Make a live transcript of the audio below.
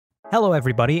Hello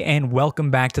everybody, and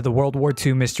welcome back to the World War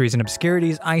II Mysteries and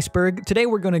Obscurities Iceberg. Today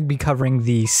we're going to be covering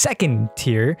the second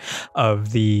tier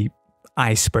of the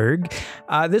iceberg.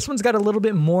 This one's got a little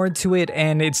bit more to it,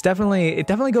 and it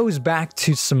definitely goes back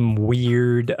to some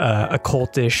weird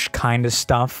occultish kind of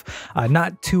stuff.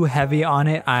 Not too heavy on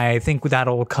it. I think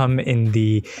that'll come in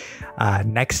the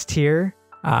next tier,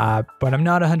 but I'm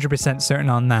not 100% certain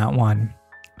on that one.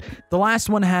 The last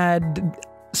one had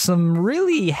some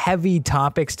really heavy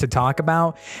topics to talk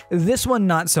about. This one,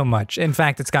 not so much. In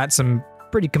fact, it's got some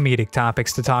pretty comedic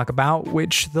topics to talk about,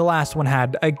 which the last one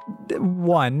had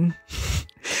one.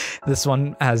 This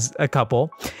one has a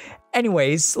couple.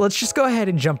 Anyways, let's just go ahead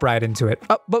and jump right into it.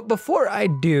 But before I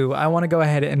do, I want to go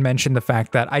ahead and mention the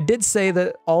fact that I did say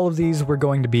that all of these were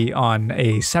going to be on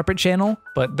a separate channel,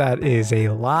 but that is a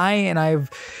lie, and I've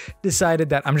decided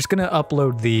that I'm just going to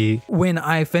upload when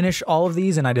I finish all of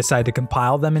these and I decide to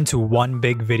compile them into one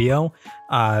big video.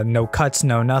 No cuts,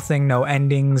 no nothing, no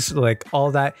endings, like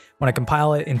all that. When I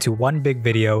compile it into one big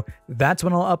video, that's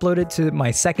when I'll upload it to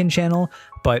my second channel.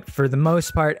 But for the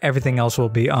most part, everything else will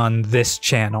be on this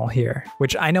channel here,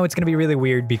 which I know it's going to be really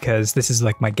weird because this is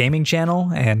like my gaming channel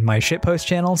and my shitpost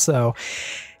channel. So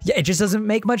yeah, it just doesn't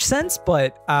make much sense,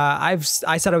 but I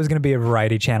said I was going to be a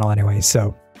variety channel anyway,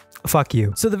 so fuck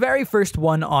you. So the very first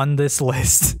one on this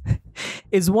list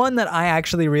is one that I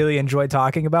actually really enjoy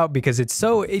talking about because it's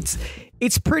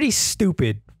pretty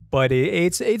stupid, but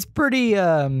it's pretty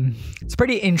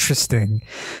interesting.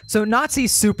 So Nazi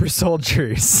super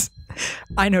soldiers.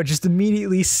 I know, just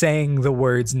immediately saying the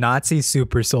words Nazi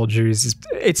super soldiers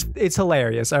it's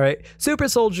hilarious. All right, super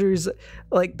soldiers,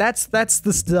 like that's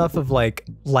the stuff of like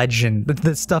legend,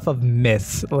 the stuff of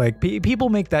myth. Like people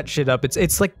make that shit up.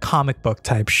 It's like comic book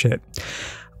type shit.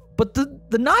 But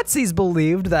the Nazis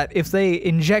believed that if they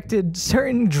injected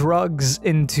certain drugs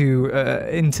into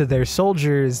their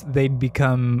soldiers, they'd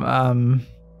become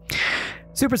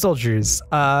super soldiers,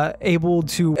 able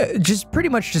to just pretty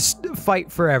much just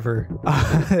fight forever,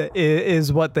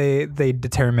 is what they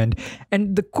determined.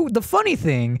 And the funny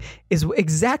thing is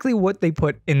exactly what they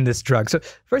put in this drug. So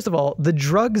first of all, the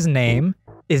drug's name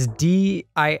is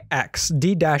D-ix,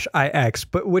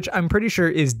 but which I'm pretty sure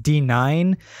is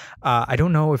D9. I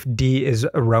don't know if D is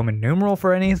a Roman numeral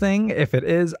for anything. If it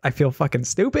is, I feel fucking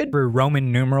stupid. For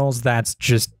Roman numerals, that's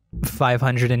just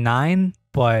 509.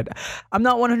 But I'm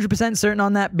not 100% certain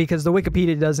on that because the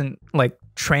Wikipedia doesn't like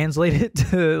translate it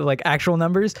to like actual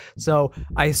numbers. So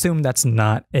I assume that's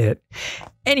not it.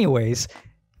 Anyways,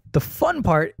 the fun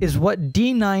part is what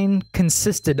D9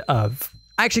 consisted of.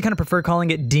 I actually kind of prefer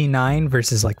calling it D9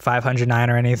 versus like 509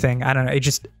 or anything. I don't know.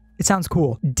 It sounds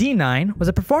cool. D9 was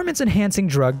a performance-enhancing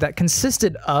drug that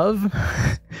consisted of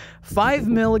 5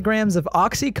 milligrams of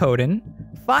oxycodone,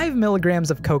 5 milligrams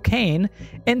of cocaine,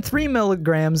 and 3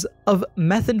 milligrams of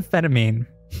methamphetamine.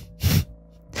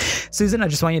 Susan, I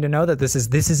just want you to know that this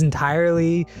is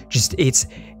entirely just it's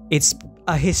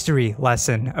a history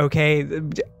lesson, okay?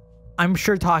 I'm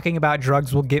sure talking about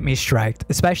drugs will get me striked,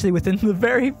 especially within the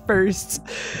very first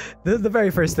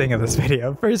thing of this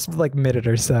video, first like minute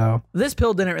or so. This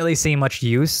pill didn't really see much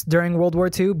use during World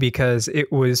War II because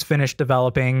it was finished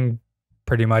developing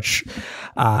pretty much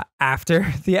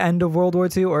after the end of World War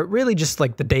II, or really just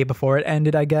like the day before it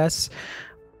ended, I guess.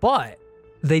 But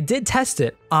they did test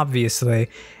it, obviously.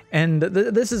 And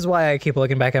this is why I keep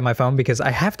looking back at my phone, because I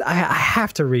have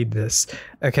to read this.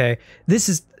 Okay, this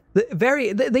is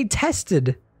they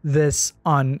tested this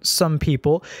on some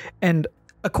people, and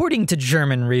according to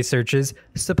German researchers,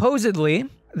 supposedly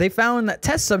they found that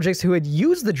test subjects who had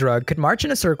used the drug could march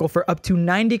in a circle for up to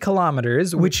 90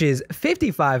 kilometers, which is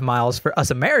 55 miles for us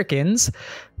Americans,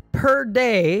 per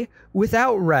day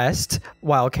without rest,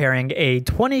 while carrying a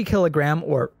 20 kilogram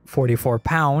or 44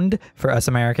 pound for us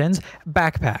Americans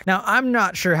backpack. Now, I'm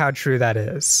not sure how true that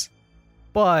is,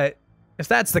 but if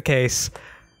that's the case,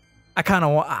 I kind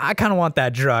of want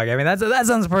that drug. I mean, that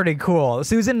sounds pretty cool.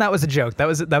 Susan, that was a joke. That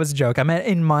was a joke. I meant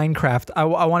in Minecraft. I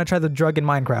want to try the drug in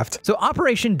Minecraft. So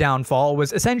Operation Downfall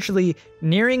was essentially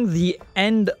nearing the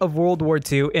end of World War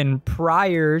II, and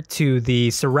prior to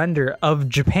the surrender of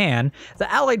Japan,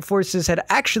 the Allied forces had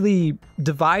actually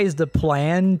devised a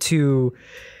plan to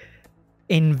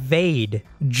invade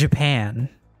Japan.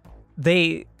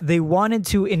 They wanted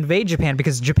to invade Japan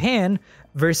because Japan,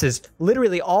 versus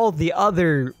literally all the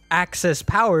other Axis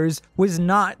powers, was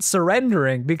not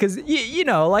surrendering because, you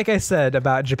know, like I said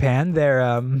about Japan,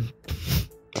 they're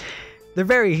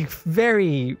very,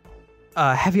 very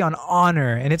heavy on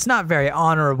honor, and it's not very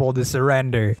honorable to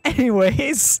surrender.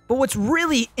 Anyways, but what's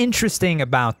really interesting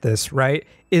about this, right,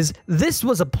 is this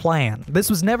was a plan. This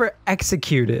was never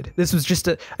executed. This was just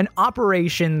an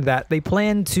operation that they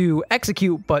planned to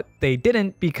execute, but they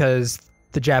didn't because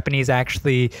the Japanese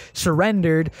actually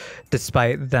surrendered,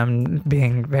 despite them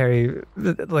being very,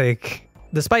 like,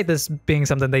 despite this being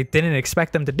something they didn't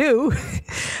expect them to do.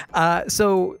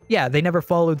 So yeah, they never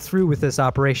followed through with this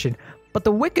operation. But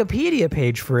the Wikipedia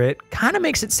page for it kind of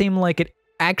makes it seem like it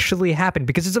actually happened,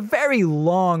 because it's a very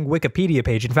long Wikipedia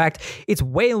page. In fact, it's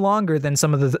way longer than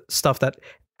some of the stuff that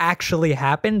actually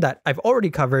happened that I've already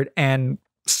covered and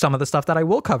some of the stuff that I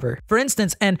will cover. For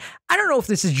instance, and I don't know if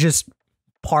this is just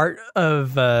part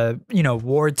of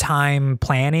wartime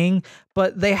planning,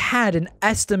 but they had an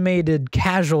estimated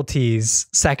casualties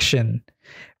section,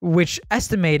 which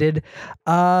estimated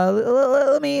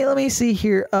let me see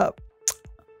here,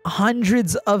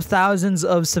 hundreds of thousands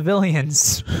of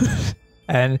civilians.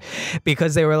 And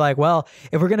because they were like, well,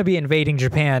 if we're going to be invading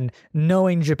Japan,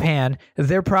 knowing Japan,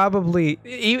 they're probably,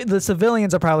 even the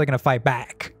civilians are probably going to fight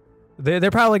back.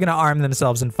 They're probably going to arm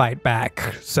themselves and fight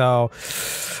back. So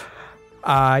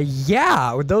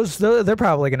yeah, they're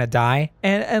probably gonna die.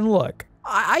 And look,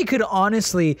 I could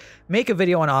honestly make a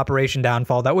video on Operation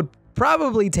Downfall that would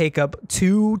probably take up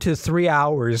 2 to 3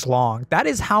 hours long. That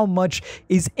is how much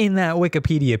is in that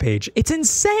Wikipedia page. It's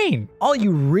insane. All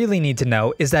you really need to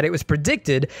know is that it was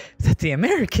predicted that the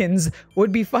Americans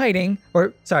would be fighting,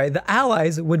 or sorry, the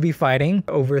Allies would be fighting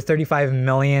over 35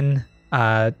 million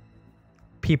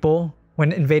people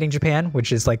when invading Japan,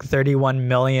 which is like 31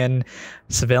 million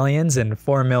civilians and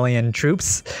 4 million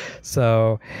troops.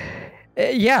 So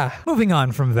yeah, moving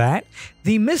on from that,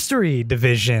 the Mystery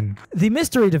Division. The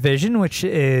Mystery Division, which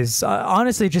is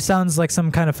honestly just sounds like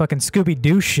some kind of fucking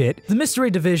Scooby-Doo shit. The Mystery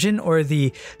Division, or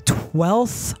the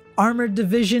 12th Armored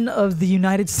Division of the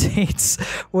United States,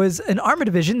 was an armored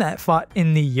division that fought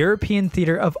in the European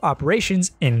Theater of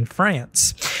Operations in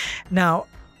France. Now,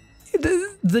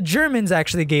 the Germans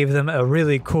actually gave them a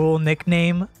really cool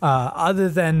nickname, other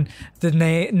than the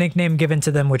nickname given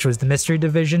to them, which was the Mystery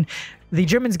Division. The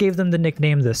Germans gave them the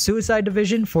nickname the Suicide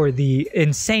Division for the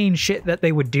insane shit that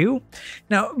they would do.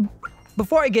 Now,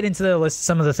 before I get into the list,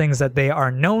 some of the things that they are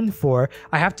known for,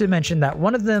 I have to mention that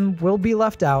one of them will be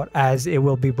left out, as it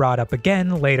will be brought up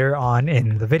again later on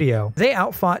in the video. They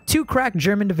outfought 2 crack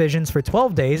German divisions for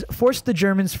 12 days, forced the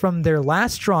Germans from their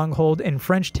last stronghold in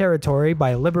French territory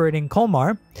by liberating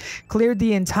Colmar, cleared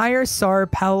the entire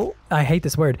Saar-Palinate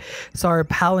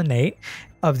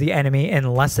of the enemy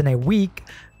in less than a week.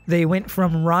 They went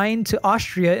from Rhine to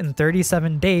Austria in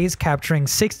 37 days, capturing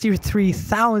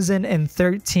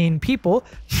 63,013 people.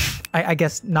 I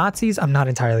guess Nazis? I'm not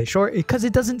entirely sure, because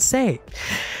it doesn't say.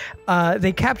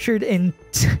 They captured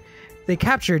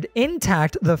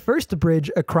intact the first bridge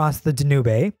across the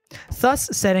Danube, thus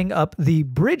setting up the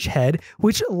bridgehead,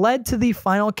 which led to the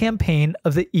final campaign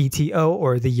of the ETO,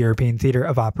 or the European Theater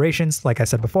of Operations, like I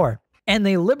said before. And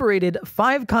they liberated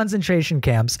 5 concentration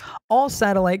camps, all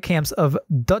satellite camps of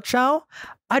Dachau,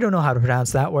 I don't know how to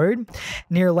pronounce that word,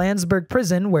 near Landsberg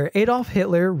prison, where Adolf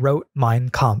Hitler wrote Mein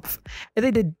Kampf. And they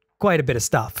did quite a bit of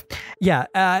stuff. Yeah,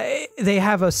 they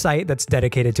have a site that's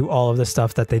dedicated to all of the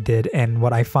stuff that they did, and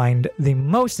what I find the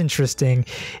most interesting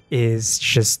is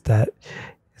just that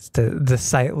the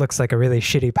site looks like a really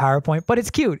shitty PowerPoint, but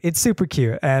it's cute. It's super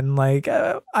cute, and like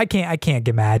I can't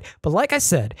get mad. But like I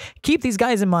said, keep these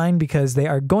guys in mind, because they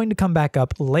are going to come back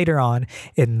up later on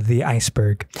in the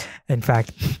iceberg. In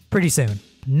fact, pretty soon.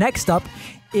 Next up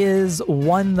is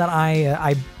one that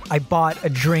I bought a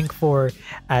drink for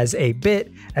as a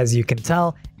bit. As you can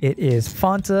tell, it is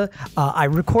Fanta. I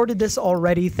recorded this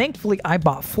already. Thankfully, I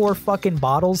bought 4 fucking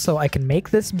bottles so I can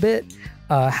make this bit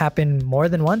happen more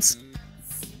than once.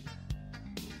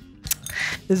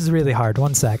 This is really hard.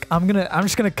 One sec. I'm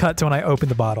just gonna cut to when I open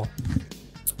the bottle.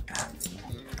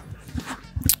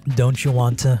 Don't you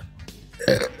want to?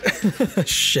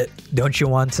 Shit. Don't you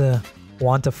want to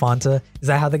Fanta? Is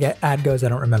that how the ad goes? I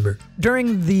don't remember.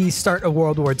 During the start of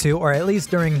World War II, or at least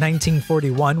during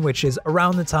 1941, which is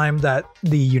around the time that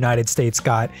the United States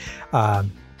got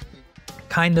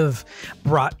kind of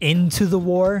brought into the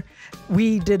war,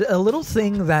 we did a little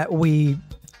thing that we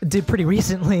did pretty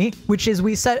recently, which is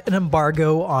we set an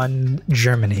embargo on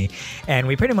Germany, and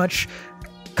we pretty much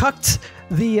cucked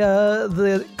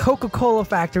the Coca-Cola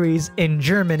factories in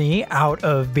Germany out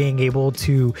of being able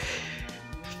to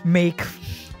make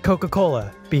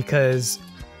Coca-Cola, because,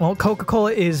 well,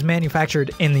 Coca-Cola is manufactured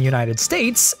in the United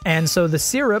States, and so the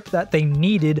syrup that they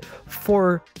needed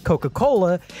for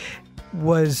Coca-Cola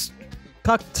was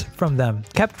kept from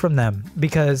them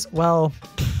because, well,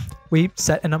 we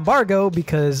set an embargo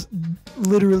because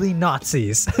literally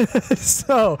Nazis.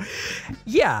 So,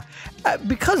 yeah,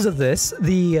 because of this,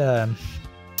 the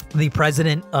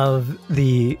president of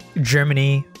the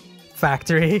Germany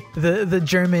factory, the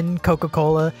German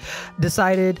Coca-Cola,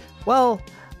 decided, well,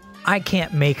 I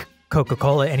can't make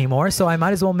Coca-Cola anymore, so I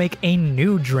might as well make a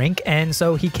new drink. And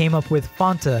so he came up with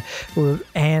Fanta,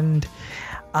 and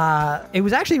it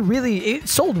was actually it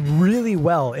sold really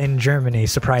well in Germany,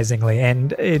 surprisingly,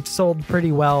 and it sold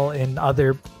pretty well in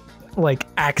other like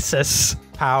Axis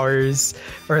powers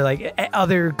or like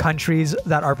other countries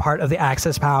that are part of the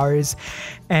Axis powers.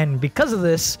 And because of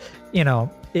this, you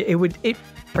know, it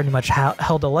pretty much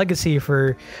held a legacy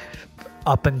for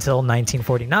up until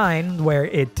 1949, where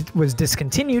it was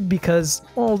discontinued because,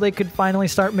 well, they could finally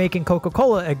start making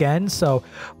Coca-Cola again. So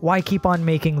why keep on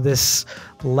making this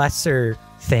lesser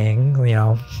thing, you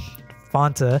know,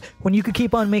 Fanta, when you could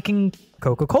keep on making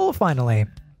Coca-Cola finally,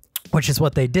 which is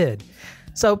what they did.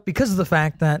 So because of the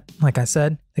fact that, like I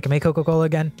said, they can make Coca-Cola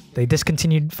again, they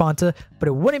discontinued Fanta, but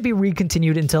it wouldn't be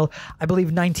recontinued until, I believe,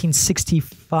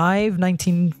 1965,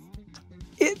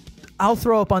 I'll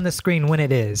throw up on the screen when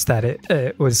it is that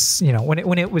it was, you know,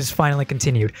 when it was finally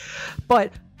continued.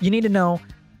 But you need to know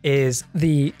is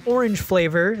the orange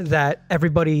flavor that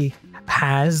everybody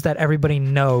has, that everybody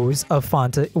knows of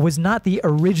Fanta, was not the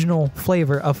original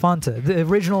flavor of Fanta. The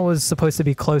original was supposed to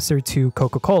be closer to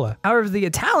Coca-Cola. However, the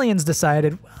Italians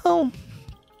decided, well,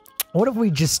 what if we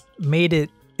just made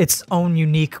it its own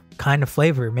unique kind of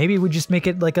flavor? Maybe we just make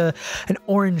it like an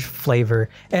orange flavor.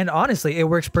 And honestly, it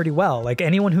works pretty well. Like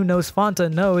anyone who knows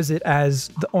Fanta knows it as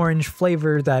the orange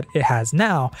flavor that it has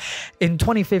now. In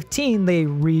 2015, they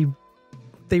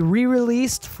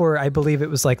re-released for, I believe it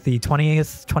was like the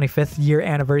 25th year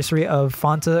anniversary of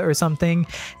Fanta or something,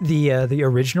 the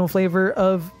original flavor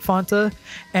of Fanta.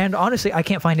 And honestly, I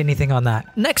can't find anything on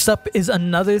that. Next up is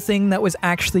another thing that was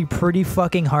actually pretty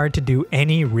fucking hard to do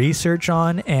any research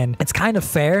on, and it's kind of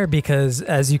fair because,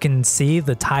 as you can see,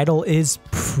 the title is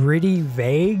pretty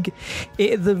vague.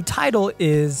 The title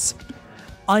is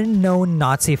Unknown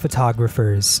Nazi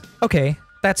Photographers. Okay,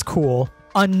 that's cool.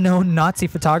 Unknown Nazi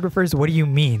photographers? What do you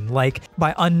mean? Like,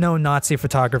 by unknown Nazi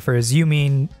photographers, you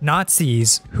mean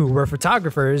Nazis who were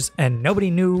photographers and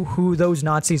nobody knew who those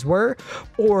Nazis were?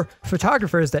 Or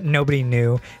photographers that nobody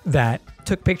knew that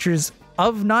took pictures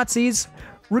of Nazis?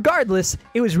 Regardless,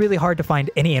 it was really hard to find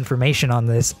any information on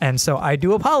this, and so I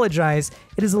do apologize.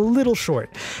 It is a little short.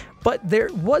 But there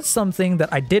was something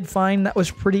that I did find that was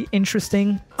pretty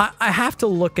interesting. I have to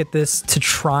look at this to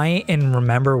try and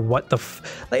remember what the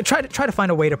try to find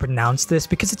a way to pronounce this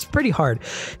because it's pretty hard.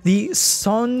 The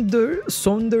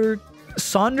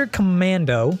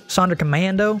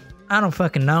Sonderkommando, I don't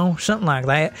fucking know, something like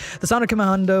that. The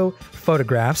Sonderkommando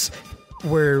photographs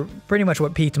were pretty much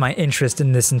what piqued my interest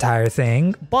in this entire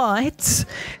thing, but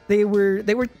they were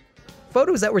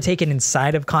photos that were taken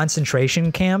inside of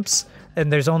concentration camps. And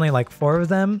there's only like 4 of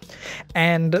them,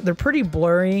 and they're pretty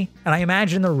blurry. And I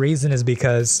imagine the reason is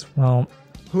because, well,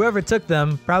 whoever took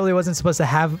them probably wasn't supposed to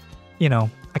have, you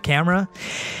know, a camera,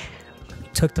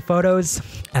 took the photos,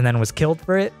 and then was killed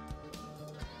for it.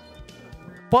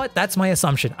 But that's my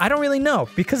assumption. I don't really know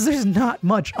because there's not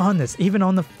much on this, even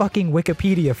on the fucking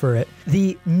Wikipedia for it.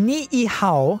 The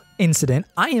Niihau incident.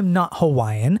 I am not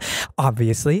Hawaiian,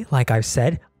 obviously, like I've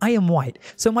said. I am white,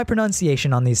 so my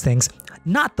pronunciation on these things,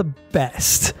 not the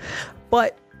best.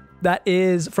 But that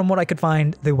is, from what I could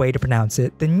find, the way to pronounce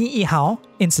it. The Niihau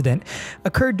incident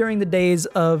occurred during the days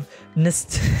of December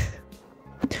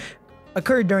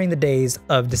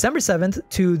 7th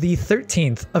to the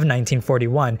 13th of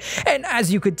 1941. And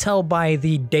as you could tell by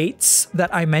the dates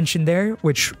that I mentioned there,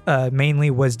 which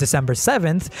mainly was December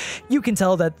 7th, you can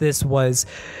tell that this was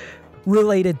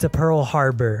related to Pearl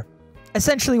Harbor.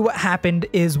 Essentially what happened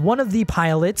is one of the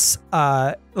pilots,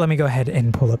 let me go ahead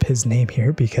and pull up his name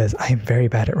here because I am very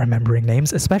bad at remembering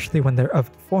names, especially when they're of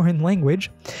foreign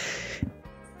language.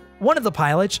 One of the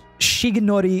pilots,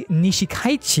 Shigenori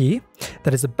Nishikaichi,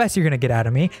 that is the best you're going to get out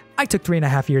of me. I took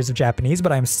 3.5 years of Japanese,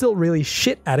 but I'm still really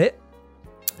shit at it.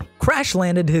 Crash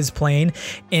landed his plane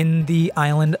in the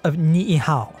island of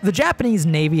Niihau. The Japanese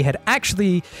Navy had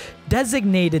actually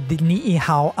designated the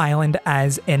Niihau island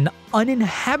as an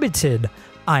uninhabited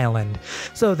island.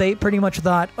 So they pretty much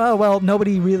thought, oh, well,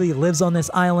 nobody really lives on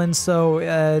this island,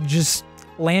 so just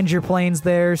land your planes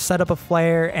there, set up a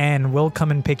flare, and we'll come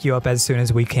and pick you up as soon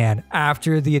as we can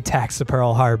after the attacks of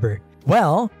Pearl Harbor.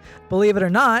 Well, believe it or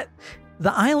not,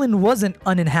 the island wasn't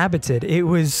uninhabited. It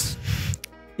was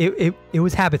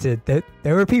habited.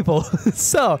 There were people.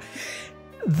 So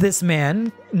this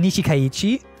man,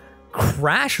 Nishikaichi,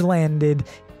 crash landed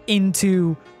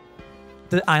into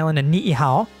the island of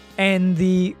Niihau, and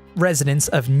the residents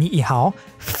of Niihau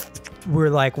were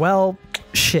like, well,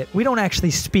 shit, we don't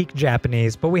actually speak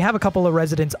Japanese, but we have a couple of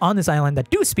residents on this island that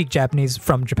do speak Japanese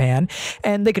from Japan,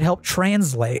 and they could help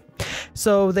translate.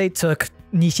 So they took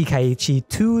Nishikaichi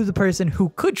to the person who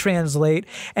could translate,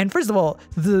 and first of all,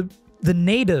 the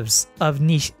natives of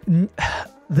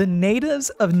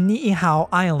Niihau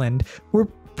Island were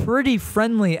pretty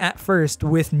friendly at first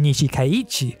with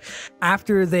Nishikaichi.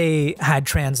 After they had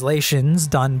translations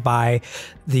done by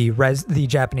the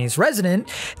Japanese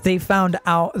resident, they found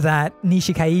out that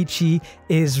Nishikaichi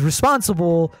is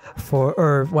responsible for,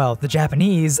 the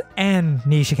Japanese and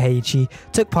Nishikaichi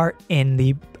took part in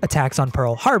the attacks on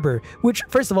Pearl Harbor, which,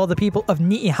 first of all, the people of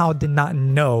Niihau did not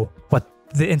know what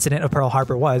the incident of Pearl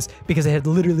Harbor was because it had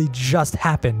literally just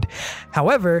happened.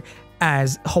 However,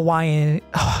 as Hawaii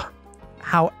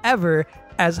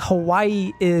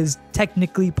is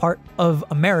technically part of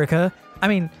America, I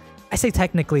mean, I say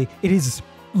technically, it is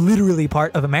literally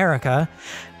part of America,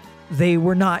 they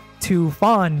were not too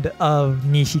fond of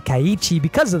Nishikaichi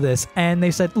because of this. And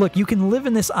they said, look, you can live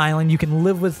in this island, you can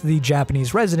live with the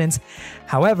Japanese residents.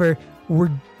 However,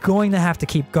 we're going to have to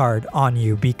keep guard on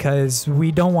you because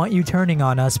we don't want you turning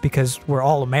on us because we're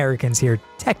all Americans here,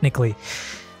 technically.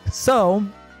 So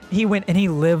he went and he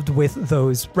lived with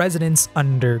those residents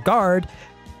under guard,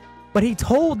 but he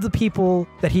told the people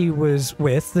that he was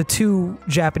with, the two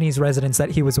Japanese residents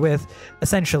that he was with,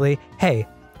 essentially, hey,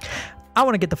 I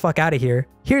want to get the fuck out of here.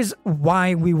 Here's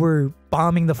why we were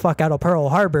bombing the fuck out of Pearl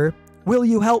Harbor. Will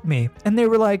you help me? And they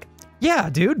were like, yeah,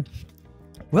 dude,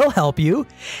 we'll help you.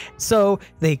 So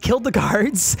they killed the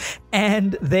guards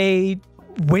and they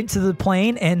went to the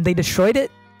plane and they destroyed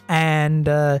it. And,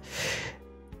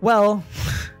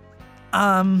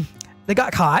 they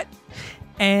got caught,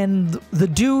 and the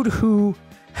dude who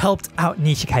helped out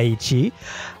Nishikaichi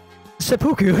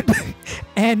seppuku'd,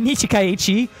 and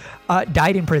Nishikaichi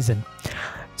died in prison.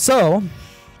 So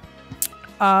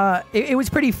it was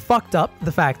pretty fucked up,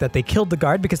 the fact that they killed the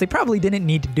guard, because they probably didn't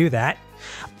need to do that.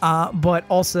 But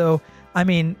also, I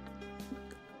mean,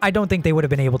 I don't think they would have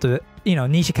been able to,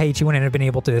 Nishikaichi wouldn't have been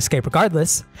able to escape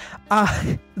regardless.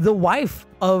 The wife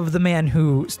of the man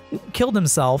who killed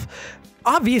himself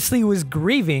obviously was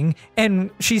grieving, and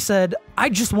she said, I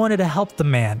just wanted to help the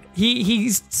man.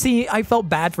 I felt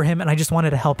bad for him, and I just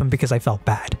wanted to help him because I felt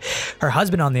bad. Her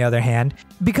husband, on the other hand,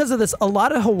 because of this, a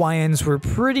lot of Hawaiians were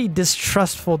pretty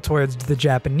distrustful towards the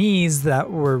Japanese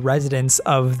that were residents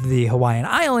of the Hawaiian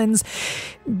Islands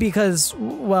because,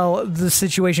 well, the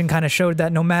situation kind of showed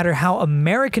that no matter how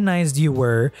Americanized you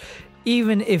were,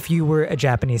 even if you were a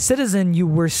Japanese citizen, you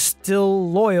were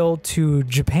still loyal to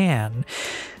Japan.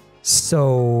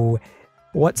 So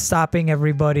what's stopping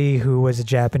everybody who was a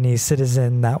Japanese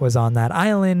citizen that was on that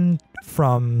island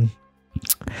from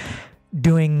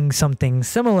doing something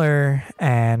similar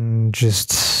and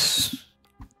just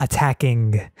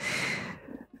attacking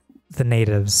the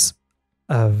natives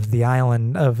of the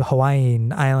island of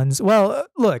Hawaiian Islands? Well,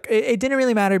 look, it didn't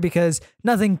really matter because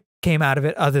nothing came out of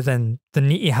it other than the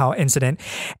Niihau incident.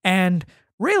 And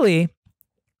really,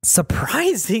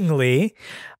 surprisingly,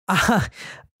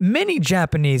 many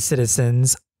Japanese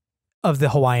citizens of the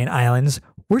Hawaiian Islands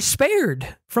were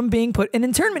spared from being put in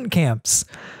internment camps.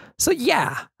 So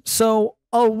yeah, so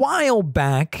a while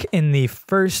back in the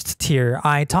first tier,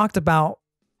 I talked about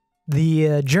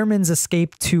the Germans'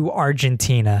 escape to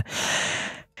Argentina.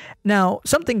 Now,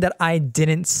 something that I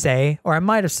didn't say, or I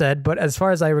might have said, but as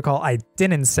far as I recall, I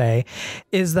didn't say,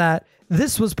 is that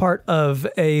this was part of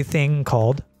a thing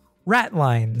called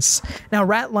Ratlines. Now,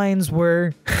 Ratlines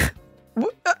were...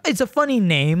 it's a funny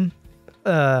name,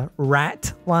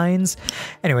 Ratlines.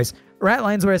 Anyways,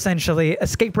 Ratlines were essentially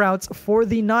escape routes for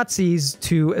the Nazis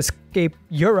to escape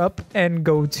Europe and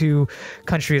go to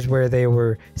countries where they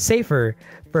were safer.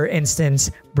 For instance,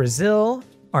 Brazil,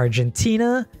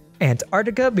 Argentina,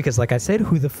 Antarctica, because like I said,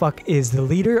 who the fuck is the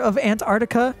leader of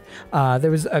Antarctica?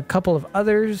 There was a couple of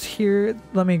others here.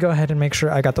 Let me go ahead and make sure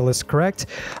I got the list correct.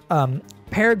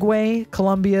 Paraguay,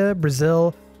 Colombia,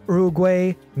 Brazil,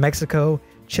 Uruguay, Mexico,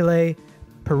 Chile,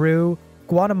 Peru,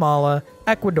 Guatemala,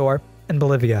 Ecuador, and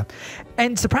Bolivia.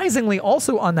 And surprisingly,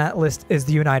 also on that list is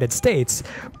the United States,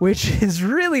 which is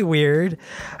really weird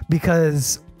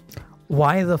because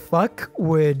why the fuck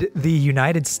would the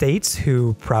United States,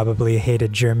 who probably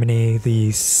hated Germany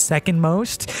the second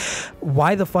most,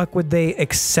 why the fuck would they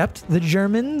accept the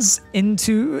Germans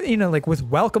into, like with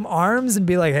welcome arms and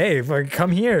be like, hey,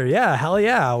 come here. Yeah, hell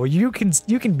yeah. Well, you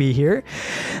can be here.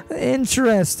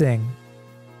 Interesting.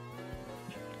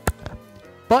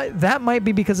 But that might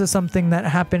be because of something that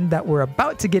happened that we're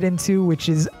about to get into, which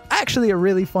is actually a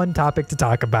really fun topic to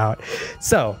talk about.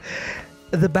 So,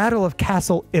 the Battle of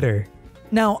Castle Itter.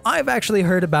 Now, I've actually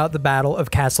heard about the Battle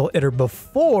of Castle Itter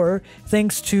before,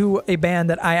 thanks to a band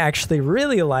that I actually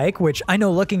really like, which I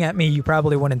know looking at me, you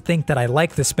probably wouldn't think that I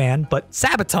like this band, but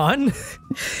Sabaton,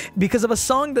 because of a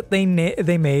song that they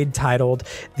made titled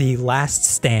The Last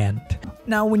Stand.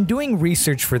 Now, when doing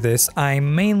research for this, I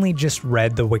mainly just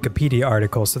read the Wikipedia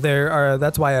article, so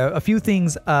that's why a few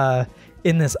things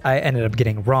in this I ended up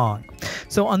getting wrong.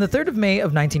 So on the 3rd of May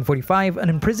of 1945, an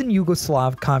imprisoned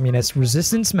Yugoslav communist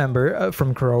resistance member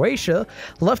from Croatia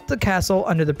left the castle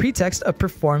under the pretext of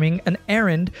performing an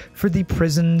errand for the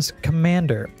prison's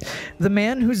commander. The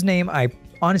man whose name I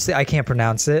can't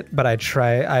pronounce it, but I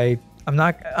try. I'm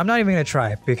not even gonna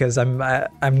try because I'm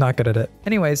not good at it.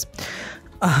 Anyways,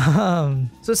 so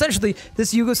essentially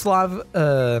this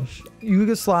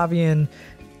Yugoslavian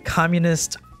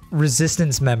communist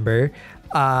resistance member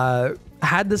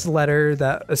had this letter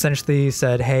that essentially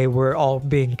said, hey, we're all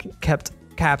being kept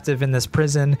captive in this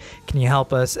prison, can you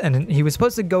help us? And he was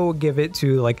supposed to go give it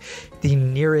to like the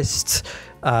nearest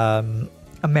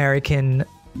American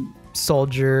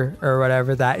soldier or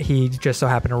whatever that he just so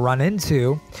happened to run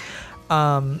into.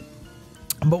 But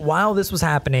while this was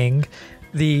happening,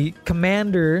 the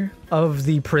commander of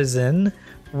the prison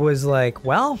was like,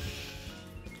 well,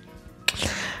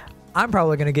 I'm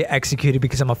probably going to get executed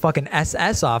because I'm a fucking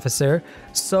SS officer,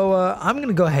 so I'm going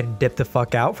to go ahead and dip the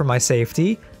fuck out for my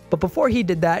safety. But before he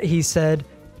did that, he said,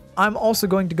 I'm also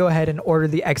going to go ahead and order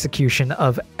the execution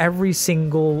of every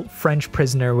single French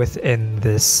prisoner within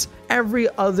this. Every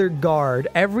other guard,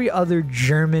 every other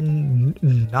German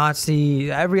Nazi,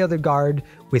 every other guard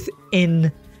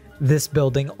within this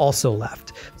building also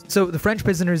left. So the French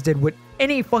prisoners did what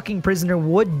any fucking prisoner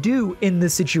would do in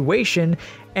this situation,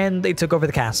 and they took over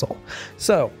the castle.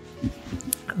 So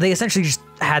they essentially just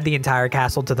had the entire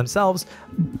castle to themselves,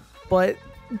 but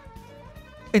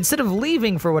instead of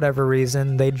leaving for whatever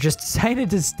reason, they just decided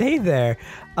to stay there.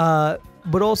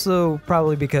 But also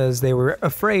probably because they were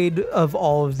afraid of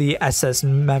all of the SS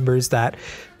members that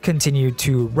continued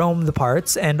to roam the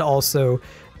parts, and also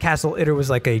Castle Itter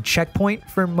was like a checkpoint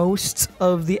for most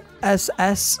of the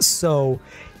SS, so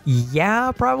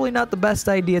yeah, probably not the best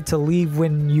idea to leave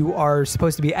when you are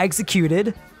supposed to be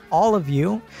executed, all of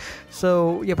you.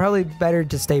 So yeah, probably better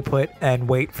to stay put and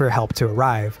wait for help to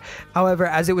arrive. However,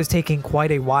 as it was taking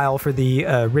quite a while for the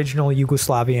original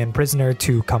Yugoslavian prisoner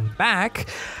to come back,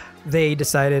 they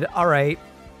decided, all right,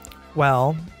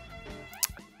 well,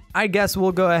 I guess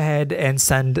we'll go ahead and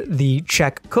send the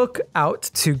Czech cook out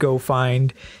to go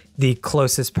find the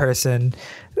closest person,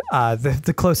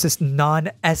 the closest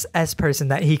non-SS person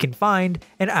that he can find,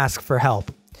 and ask for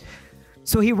help.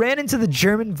 So he ran into the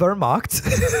German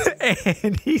Wehrmacht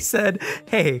and he said,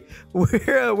 hey,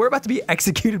 we're about to be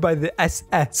executed by the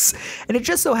SS. And it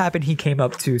just so happened he came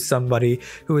up to somebody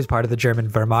who was part of the German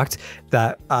Wehrmacht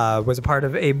that was a part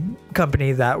of a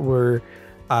company that were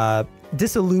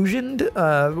disillusioned,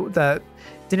 that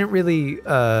didn't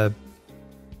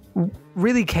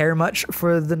really care much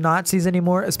for the Nazis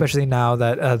anymore, especially now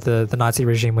that the Nazi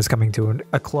regime was coming to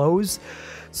a close.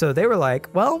 So they were like,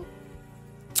 well,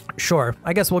 sure,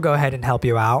 I guess we'll go ahead and help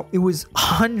you out. It was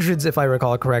hundreds, if I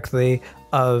recall correctly,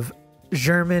 of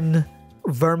German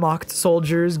Wehrmacht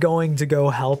soldiers going to go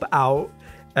help out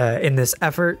in this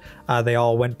effort. They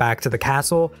all went back to the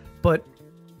castle, but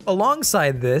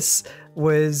alongside this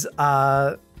was,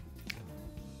 I'm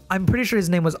pretty sure his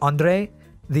name was Andre,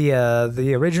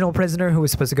 the original prisoner who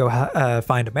was supposed to go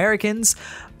find Americans,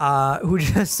 who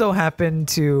just so happened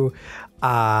to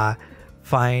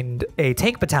find a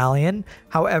tank battalion.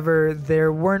 However,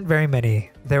 there weren't very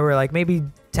many. There were like maybe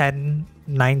 10,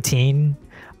 19.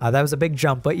 That was a big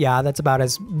jump, but yeah, that's about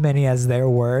as many as there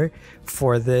were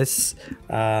for this.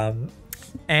 And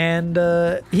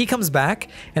he comes back,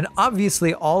 and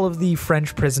obviously all of the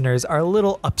French prisoners are a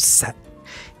little upset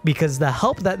because the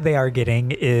help that they are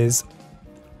getting is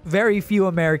very few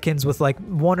Americans with like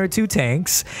 1 or 2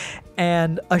 tanks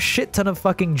and a shit ton of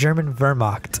fucking German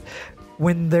Wehrmacht,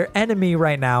 when their enemy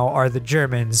right now are the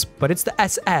Germans, but it's the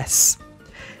SS.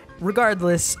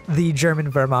 Regardless, the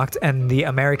German Wehrmacht and the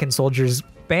American soldiers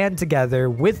band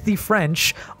together with the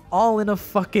French, all in a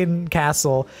fucking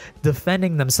castle,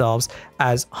 defending themselves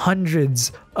as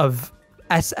hundreds of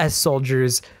SS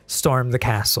soldiers storm the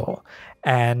castle.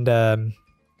 And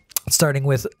starting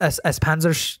with SS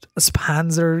Panzer,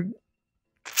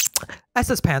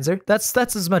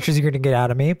 that's as much as you're gonna get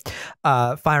out of me,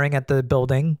 firing at the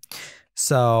building.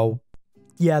 So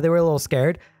yeah, they were a little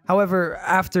scared. However,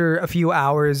 after a few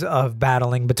hours of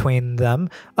battling between them,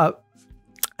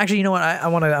 actually, you know what? I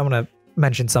want to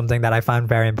mention something that I found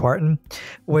very important,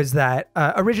 was that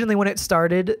originally when it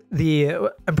started,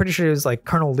 I'm pretty sure it was like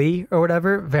Colonel Lee or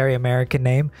whatever, very American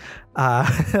name,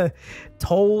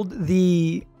 told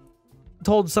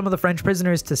some of the French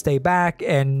prisoners to stay back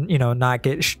and, you know, not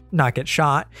get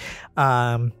shot.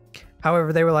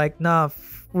 However, they were like, "Nah,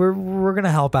 we're gonna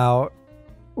help out.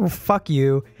 Fuck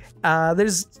you."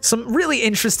 There's some really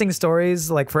interesting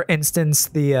stories, like for instance,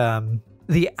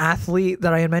 the athlete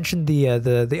that I had mentioned,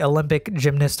 the Olympic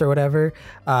gymnast or whatever,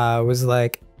 was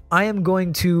like, "I am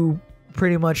going to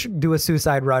pretty much do a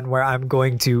suicide run where I'm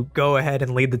going to go ahead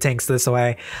and lead the tanks this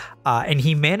way," and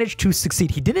he managed to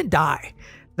succeed. He didn't die.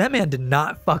 That man did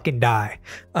not fucking die,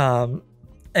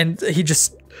 and he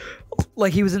just,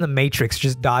 like, he was in the Matrix,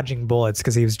 just dodging bullets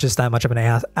because he was just that much of an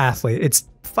athlete. It's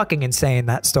fucking insane,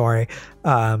 that story.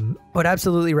 Would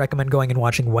absolutely recommend going and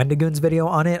watching Wendigoon's video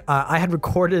on it. I had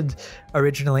recorded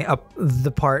originally up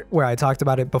the part where I talked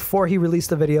about it before he released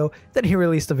the video. Then he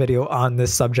released a video on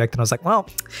this subject, and I was like, well,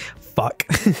 fuck.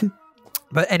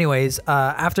 But anyways,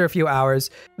 after a few hours,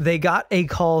 they got a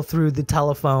call through the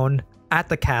telephone at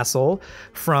the castle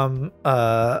from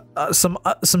some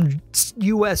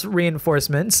U.S.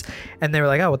 reinforcements, and they were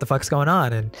like, "Oh, what the fuck's going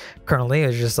on?" And Colonel Lee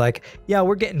is just like, "Yeah,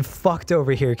 we're getting fucked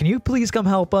over here. Can you please come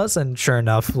help us?" And sure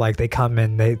enough, like, they come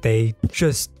and they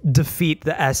just defeat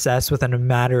the SS within a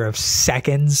matter of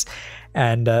seconds.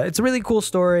 And it's a really cool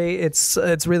story. It's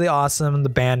really awesome. The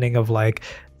banding of like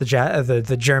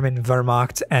the German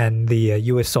Wehrmacht and the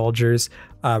U.S. soldiers.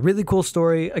 Really cool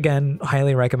story. Again,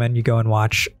 highly recommend you go and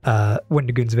watch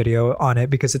Wendigoon's video on it,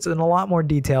 because it's in a lot more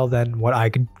detail than what I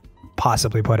could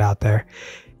possibly put out there.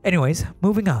 Anyways,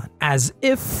 moving on. As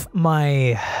if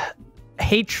my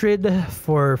hatred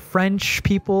for French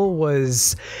people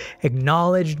was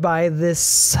acknowledged by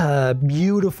this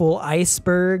beautiful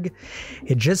iceberg,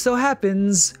 it just so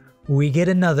happens we get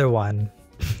another one.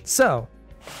 So,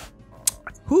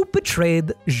 who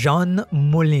betrayed Jean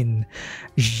Moulin?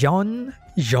 Jean-Pierre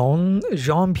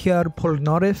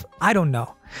Polnareff? I don't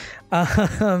know.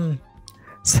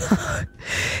 So,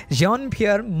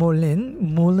 Jean-Pierre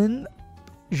Moulin.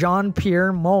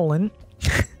 Jean-Pierre Moulin.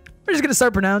 We're just gonna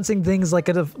start pronouncing things like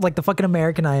the fucking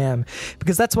American I am,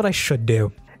 because that's what I should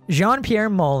do. Jean-Pierre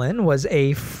Moulin was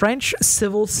a French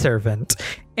civil servant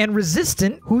and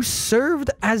resistant who served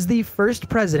as the first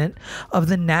president of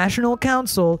the National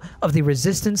Council of the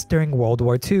Resistance during World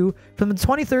War II from the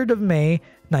 23rd of May,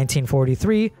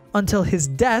 1943 until his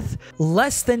death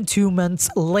less than 2 months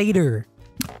later.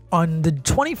 On the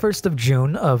 21st of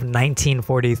June of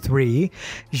 1943,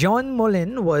 Jean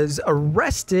Moulin was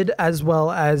arrested, as well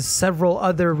as several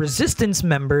other resistance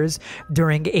members,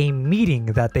 during a meeting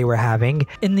that they were having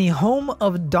in the home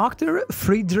of Dr.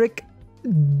 Friedrich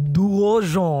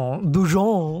Durojon.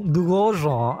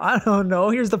 I don't know.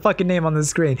 Here's the fucking name on the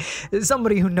screen.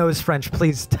 Somebody who knows French,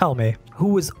 please tell me. Who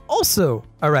was also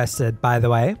arrested, by the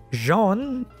way.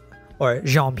 Jean-Pierre.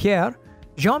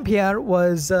 Jean-Pierre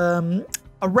was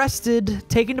arrested,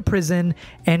 taken to prison,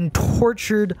 and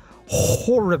tortured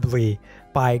horribly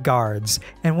by guards.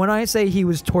 And when I say he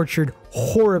was tortured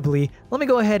horribly, let me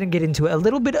go ahead and get into a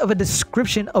little bit of a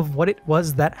description of what it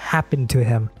was that happened to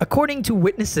him. According to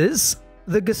witnesses,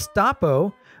 the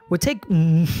Gestapo would take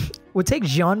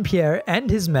Jean-Pierre and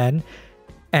his men,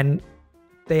 and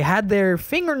they had their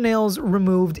fingernails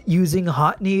removed using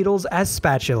hot needles as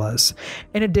spatulas.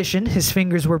 In addition, his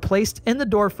fingers were placed in the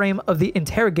doorframe of the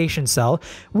interrogation cell,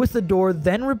 with the door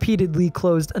then repeatedly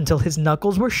closed until his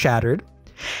knuckles were shattered.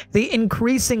 They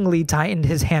increasingly tightened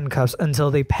his handcuffs until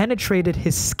they penetrated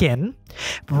his skin,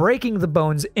 breaking the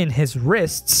bones in his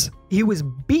wrists. He was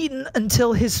beaten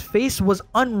until his face was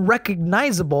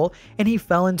unrecognizable and he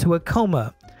fell into a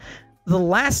coma. The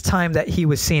last time that he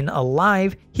was seen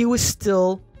alive, he was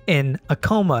still in a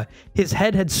coma. His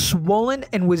head had swollen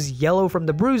and was yellow from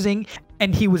the bruising,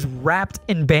 and he was wrapped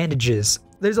in bandages.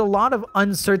 There's a lot of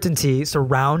uncertainty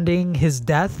surrounding his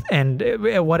death and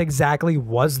what exactly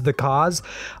was the cause.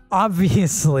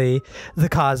 Obviously, the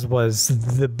cause was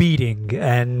the beating,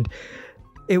 and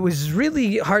it was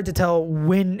really hard to tell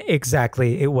when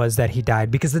exactly it was that he died,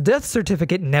 because the death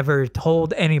certificate never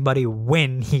told anybody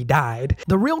when he died.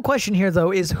 The real question here,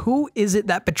 though, is who is it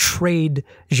that betrayed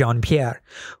Jean-Pierre?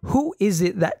 Who is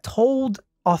it that told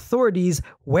authorities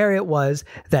where it was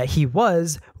that he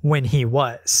was when he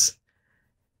was?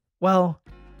 Well,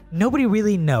 nobody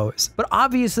really knows, but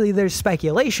obviously there's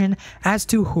speculation as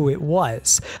to who it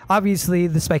was. Obviously,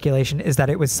 the speculation is that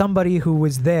it was somebody who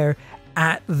was there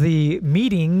at the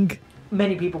meeting.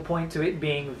 Many people point to it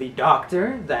being the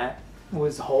doctor that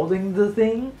was holding the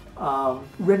thing.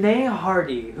 Renee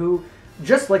Hardy, who,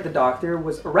 just like the doctor,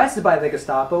 was arrested by the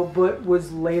Gestapo, but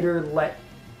was later let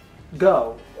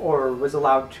go, or was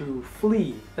allowed to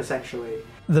flee, essentially.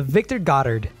 The Victor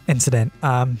Goddard incident.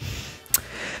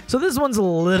 So this one's a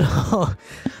little...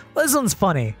 this one's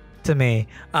funny to me,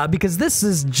 because this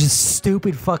is just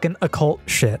stupid fucking occult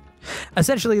shit.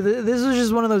 Essentially, this was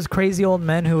just one of those crazy old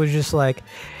men who was just like,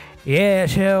 yeah,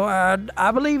 so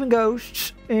I believe in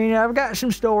ghosts, and I've got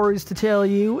some stories to tell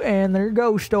you, and they're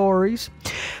ghost stories.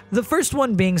 The first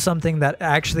one being something that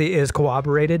actually is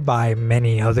corroborated by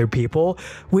many other people,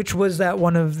 which was that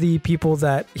one of the people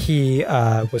that he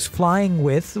was flying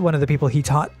with, one of the people he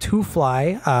taught to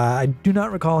fly, I do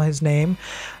not recall his name,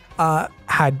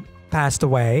 had passed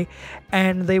away,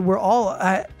 and they were all,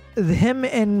 him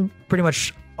and pretty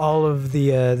much all of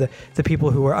the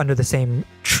people who were under the same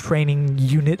training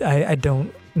unit. I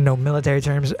don't know military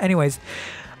terms. Anyways,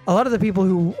 a lot of the people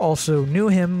who also knew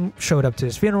him showed up to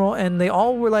his funeral, and they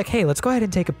all were like, hey, let's go ahead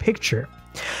and take a picture.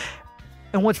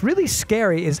 And what's really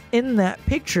scary is in that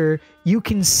picture, you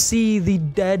can see the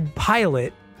dead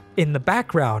pilot in the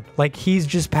background. Like, he's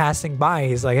just passing by.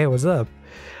 He's like, hey, what's up?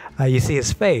 You see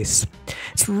his face.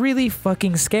 It's really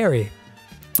fucking scary.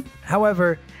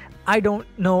 However, I don't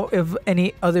know of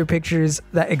any other pictures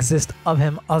that exist of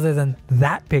him other than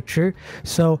that picture,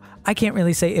 so I can't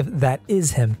really say if that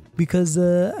is him, because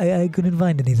I couldn't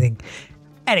find anything.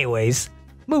 Anyways,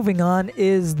 moving on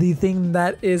is the thing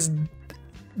that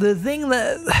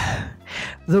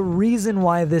the reason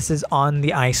why this is on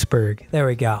the iceberg. There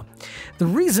we go. The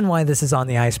reason why this is on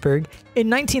the iceberg, in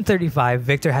 1935,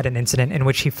 Victor had an incident in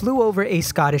which he flew over a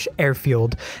Scottish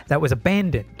airfield that was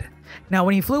abandoned. Now,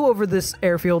 when he flew over this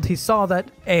airfield, he saw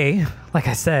that A, like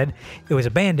I said, it was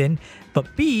abandoned, but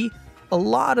B, a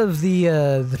lot of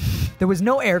there was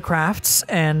no aircrafts,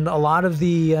 and a lot of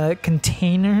the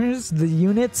containers, the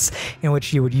units in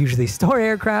which you would usually store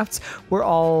aircrafts, were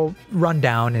all run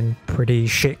down in pretty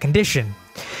shit condition.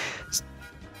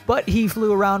 But he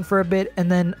flew around for a bit,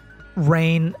 and then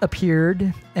rain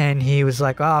appeared, and he was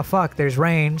like, oh, fuck, there's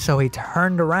rain, so he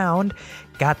turned around,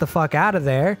 got the fuck out of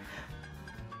there.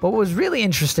 But what was really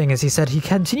interesting is he said he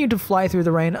continued to fly through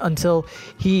the rain until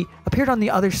he appeared on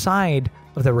the other side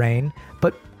of the rain,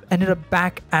 but ended up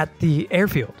back at the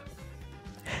airfield.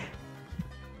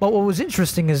 But what was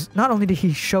interesting is not only did he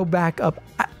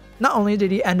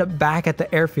end up back at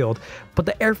the airfield, but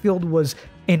the airfield was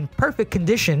in perfect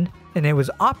condition and it was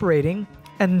operating,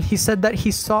 and he said that he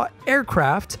saw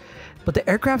aircraft, but the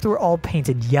aircraft were all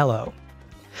painted yellow,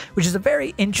 which is a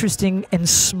very interesting and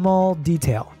small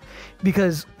detail.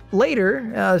 Because later,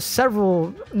 not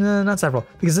several,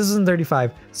 because this is in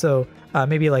 35, so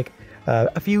maybe like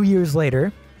a few years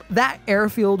later, that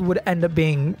airfield would end up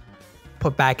being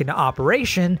put back into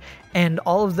operation, and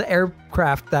all of the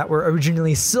aircraft that were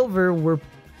originally silver were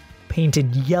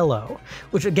painted yellow,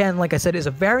 which again, like I said, is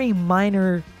a very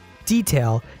minor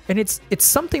detail, and it's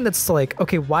something that's like,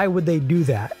 okay, why would they do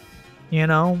that? You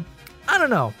know? I don't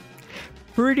know.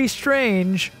 Pretty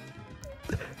strange.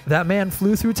 That man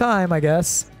flew through time, I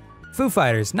guess. Foo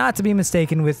Fighters, not to be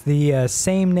mistaken with the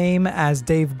same name as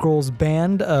Dave Grohl's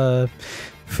band,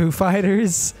 Foo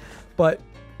Fighters, but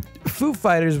Foo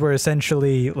Fighters were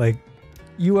essentially like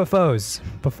UFOs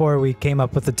before we came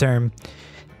up with the term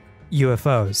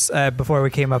UFOs, before we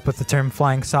came up with the term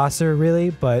flying saucer, really,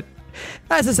 but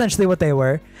that's essentially what they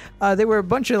were. They were a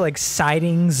bunch of like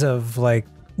sightings of like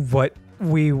what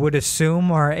we would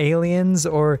assume are aliens,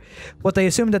 or what they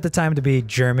assumed at the time to be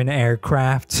German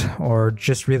aircraft, or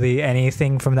just really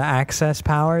anything from the Axis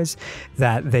powers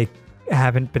that they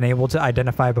haven't been able to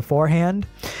identify beforehand.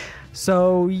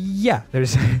 So yeah,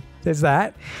 there's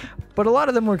that. But a lot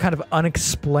of them were kind of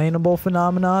unexplainable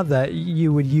phenomena that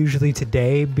you would usually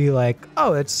today be like,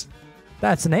 oh,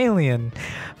 that's an alien,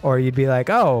 or you'd be like,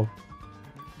 oh,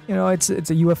 you know, it's a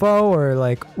UFO, or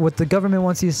like what the government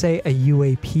wants you to say, a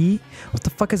UAP. What the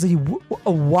fuck is a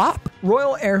WAP?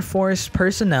 Royal Air Force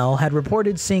personnel had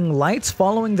reported seeing lights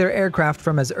following their aircraft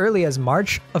from as early as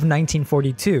March of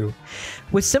 1942,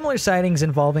 with similar sightings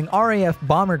involving RAF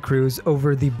bomber crews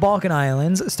over the Balkan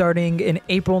Islands starting in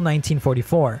April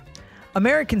 1944.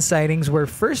 American sightings were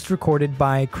first recorded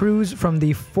by crews from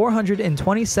the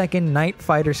 422nd Night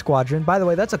Fighter Squadron. By the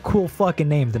way, that's a cool fucking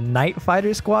name, the Night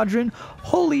Fighter Squadron.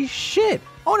 Holy shit!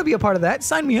 I want to be a part of that.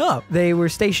 Sign me up. They were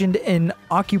stationed in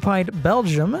occupied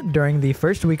Belgium during the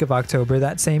first week of October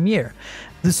that same year.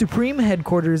 The Supreme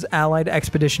Headquarters Allied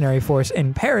Expeditionary Force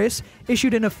in Paris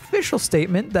issued an official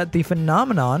statement that the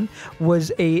phenomenon was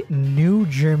a new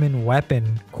German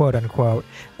weapon, quote unquote,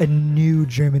 a new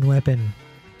German weapon.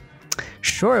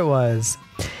 Sure it was.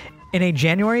 In a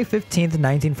January 15th,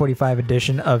 1945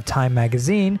 edition of Time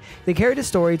magazine, they carried a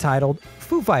story titled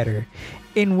Foo Fighter,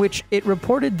 in which it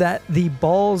reported that the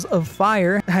balls of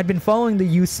fire had been following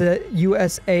the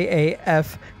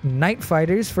USAAF night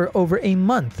fighters for over a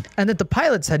month, and that the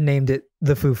pilots had named it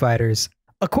the Foo Fighters.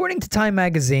 According to Time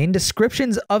magazine,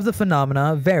 descriptions of the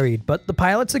phenomena varied, but the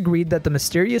pilots agreed that the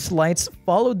mysterious lights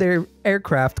followed their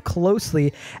aircraft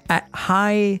closely at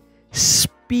high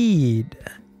speed.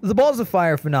 The balls of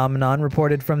fire phenomenon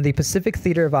reported from the Pacific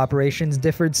Theater of Operations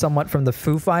differed somewhat from the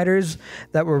Foo Fighters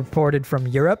that were reported from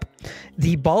Europe.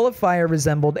 The ball of fire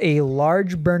resembled a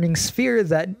large burning sphere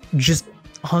that just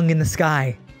hung in the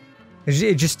sky.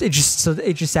 It just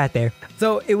sat there.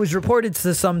 So it was reported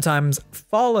to sometimes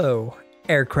follow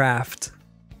aircraft.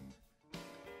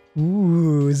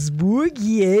 Ooh,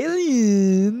 spooky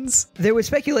aliens. There was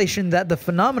speculation that the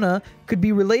phenomena could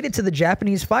be related to the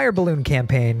Japanese fire balloon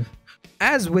campaign.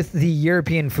 As with the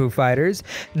European Foo Fighters,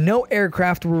 no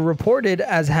aircraft were reported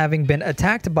as having been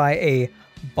attacked by a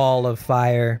ball of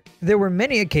fire. There were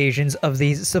many occasions of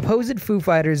these supposed Foo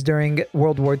Fighters during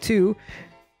World War II,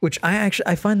 which I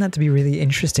find that to be really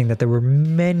interesting, that there were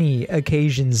many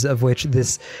occasions of which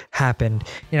this happened.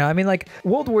 You know, I mean, like,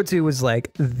 World War II was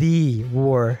like the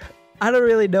war. I don't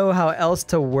really know how else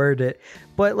to word it,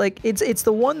 but like it's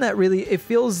the one that really, it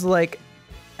feels like,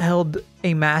 held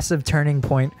a massive turning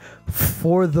point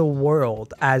for the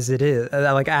world as it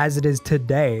is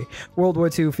today. World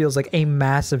War II feels like a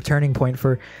massive turning point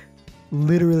for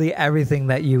literally everything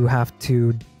that you have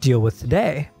to deal with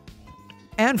today.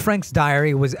 Anne Frank's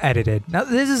diary was edited. Now,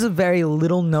 this is a very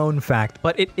little known fact,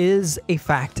 but it is a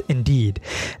fact indeed.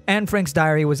 Anne Frank's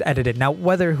diary was edited. Now,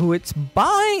 whether who it's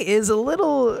by is a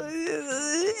little...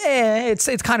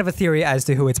 it's kind of a theory as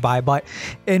to who it's by, but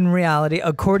in reality,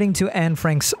 according to Anne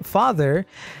Frank's father,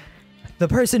 the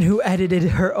person who edited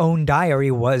her own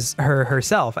diary was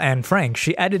herself, Anne Frank.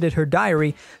 She edited her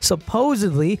diary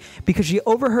supposedly because she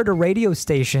overheard a radio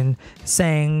station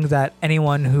saying that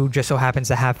anyone who just so happens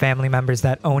to have family members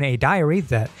that own a diary,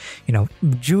 that, you know,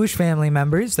 Jewish family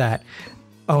members that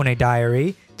own a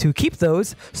diary, to keep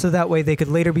those so that way they could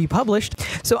later be published.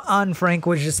 So Anne Frank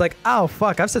was just like, oh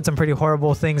fuck, I've said some pretty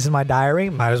horrible things in my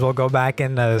diary. Might as well go back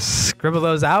and scribble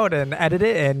those out and edit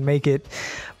it and make it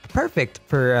perfect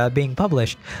for being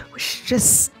published, which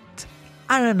just,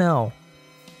 I don't know,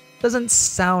 doesn't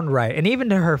sound right. And even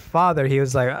to her father, he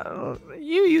was like,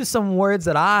 you use some words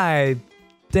that I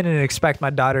didn't expect my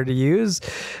daughter to use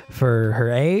for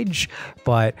her age,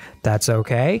 but that's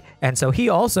okay. And so he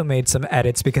also made some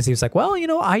edits because he was like, well, you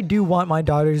know, I do want my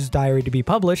daughter's diary to be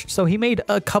published. So he made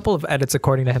a couple of edits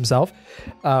according to himself,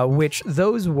 which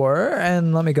those were,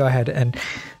 and let me go ahead and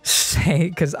say,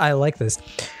 because I like this.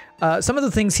 Some of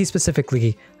the things he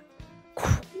specifically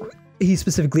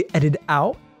edited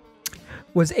out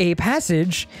was a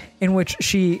passage in which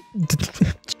she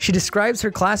describes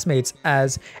her classmates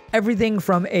as everything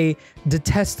from a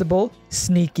detestable,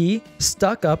 sneaky,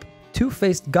 stuck-up,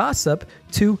 two-faced gossip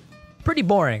to pretty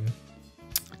boring.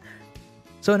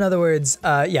 So in other words,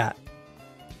 yeah,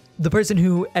 the person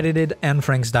who edited Anne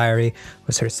Frank's diary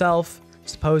was herself,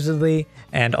 supposedly,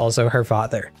 and also her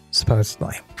father,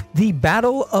 supposedly. The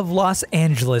Battle of Los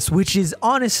Angeles, which is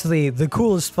honestly the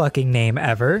coolest fucking name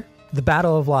ever. The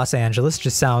Battle of Los Angeles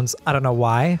just sounds, I don't know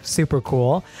why, super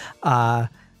cool.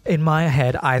 In my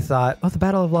head, I thought, oh, the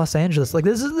Battle of Los Angeles. Like,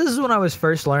 this is when I was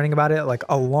first learning about it, like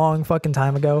a long fucking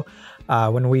time ago,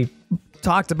 when we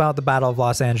talked about the Battle of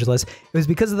Los Angeles. It was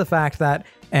because of the fact that,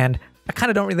 and I kind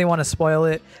of don't really want to spoil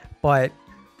it, but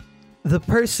the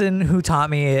person who taught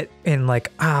me it in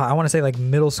like, I want to say like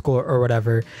middle school or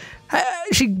whatever,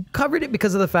 she covered it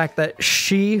because of the fact that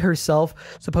she herself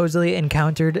supposedly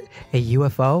encountered a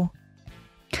UFO.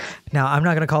 Now, I'm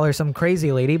not going to call her some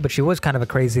crazy lady, but she was kind of a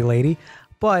crazy lady.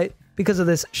 But because of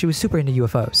this, she was super into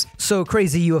UFOs. So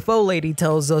crazy UFO lady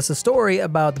tells us a story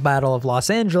about the Battle of Los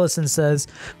Angeles and says,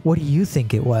 what do you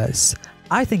think it was?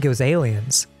 I think it was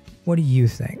aliens. What do you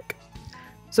think?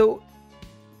 So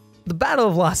the Battle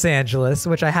of Los Angeles,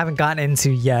 which I haven't gotten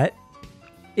into yet,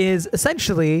 is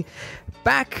essentially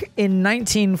back in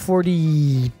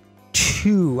 1942.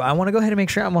 I want to go ahead and make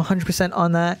sure I'm 100%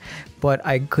 on that, but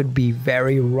I could be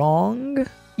very wrong.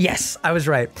 Yes, I was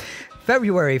right.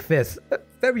 February 25th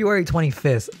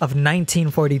of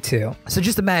 1942. So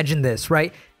just imagine this,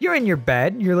 right? You're in your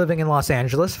bed. You're living in Los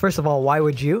Angeles. First of all, why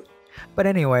would you? But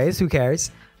anyways, who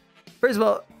cares? First of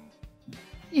all,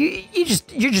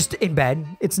 you're just in bed.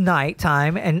 It's night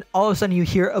time, and all of a sudden you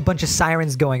hear a bunch of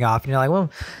sirens going off, and you're like, well,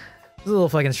 this is a little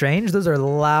fucking strange. Those are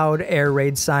loud air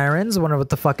raid sirens. I wonder what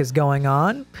the fuck is going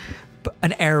on.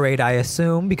 An air raid, I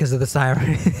assume, because of the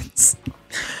sirens.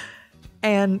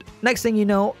 And next thing you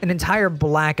know, an entire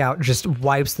blackout just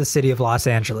wipes the city of Los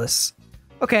Angeles.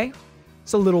 Okay,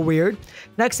 it's a little weird.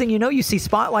 Next thing you know, you see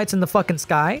spotlights in the fucking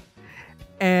sky.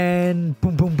 And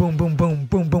boom, boom, boom, boom, boom,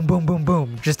 boom, boom, boom, boom,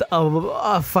 boom. Just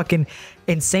a fucking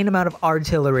insane amount of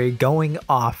artillery going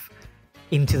off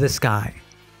into the sky.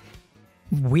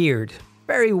 Weird.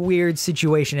 Very weird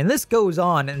situation. And this goes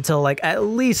on until like at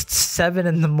least 7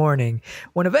 in the morning,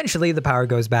 when eventually the power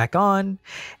goes back on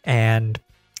and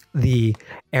the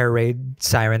air raid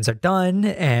sirens are done.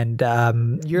 And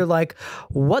you're like,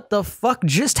 what the fuck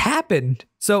just happened?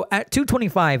 So at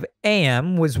 2:25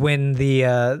 a.m. was when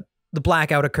the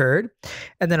blackout occurred.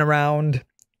 And then around,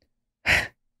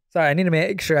 sorry, I need to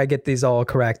make sure I get these all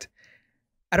correct.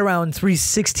 At around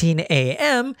 3:16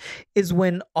 a.m. is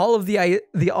when all of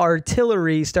the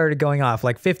artillery started going off,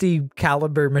 like 50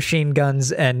 caliber machine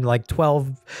guns and like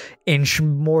 12-inch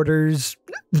mortars,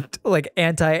 like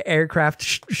anti-aircraft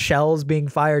shells being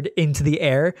fired into the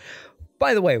air.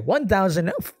 By the way,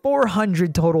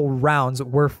 1,400 total rounds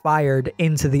were fired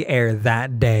into the air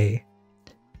that day.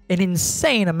 An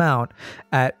insane amount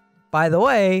at, by the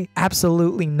way,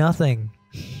 absolutely nothing.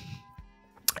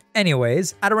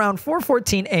 Anyways, at around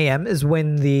 4:14 a.m. is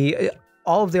when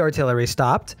all of the artillery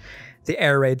stopped, the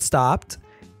air raid stopped,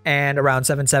 and around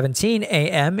 7:17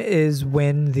 a.m. is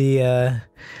when the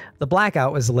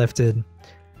blackout was lifted.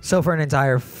 So for an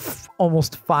entire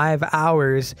almost 5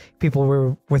 hours, people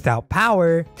were without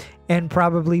power and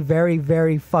probably very,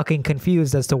 very fucking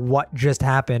confused as to what just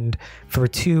happened for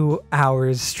 2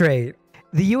 hours straight.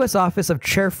 The U.S. Office of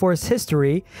Chair Force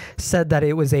History said that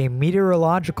it was a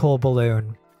meteorological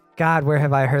balloon. God, where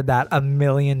have I heard that a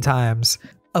million times?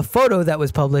 A photo that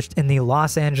was published in the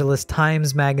Los Angeles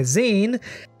Times Magazine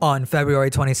on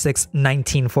February 26,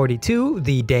 1942,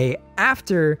 the day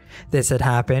after this had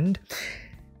happened.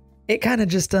 It kind of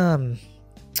just,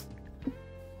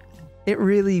 it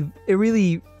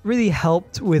really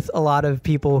helped with a lot of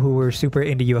people who were super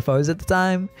into UFOs at the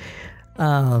time.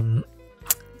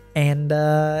 And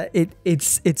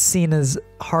it's seen as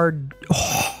hard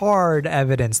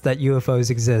evidence that UFOs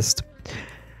exist.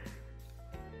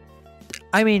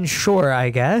 I mean, sure, I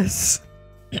guess.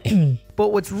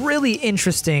 But what's really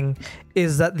interesting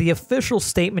is that the official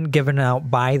statement given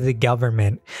out by the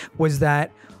government was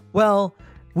that, well,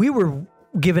 we were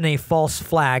given a false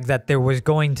flag that there was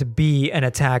going to be an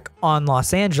attack on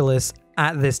Los Angeles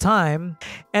at this time.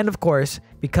 And of course,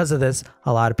 because of this,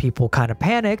 a lot of people kind of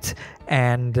panicked.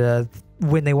 And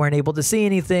when they weren't able to see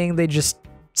anything, they just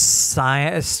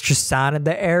sounded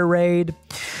the air raid,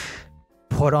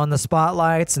 put on the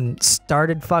spotlights, and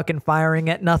started fucking firing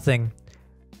at nothing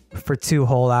for 2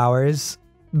 whole hours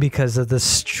because of the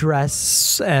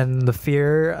stress and the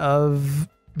fear of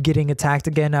getting attacked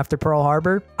again after Pearl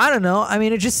Harbor. I don't know. I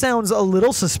mean, it just sounds a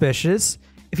little suspicious.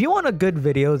 If you want a good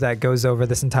video that goes over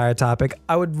this entire topic,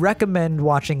 I would recommend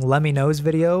watching Lemmy Knows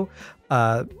video,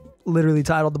 literally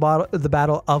titled The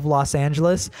Battle of Los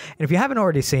Angeles. And if you haven't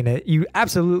already seen it, you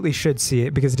absolutely should see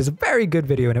it because it is a very good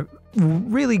video and it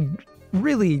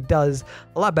really does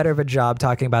a lot better of a job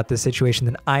talking about this situation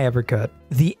than I ever could.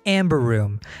 The Amber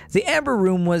Room. The Amber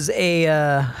Room was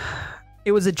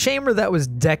it was a chamber that was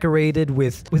decorated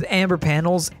with amber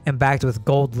panels and backed with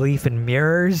gold leaf and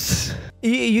mirrors.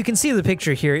 You can see the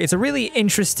picture here. It's a really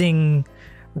interesting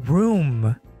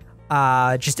room.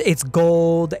 Just it's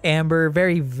gold, amber,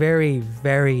 very, very,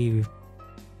 very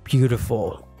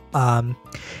beautiful.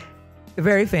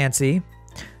 Very fancy.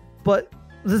 But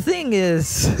the thing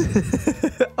is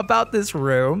about this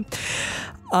room,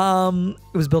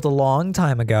 it was built a long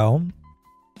time ago.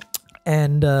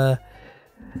 And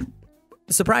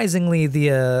surprisingly,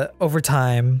 over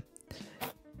time,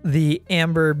 the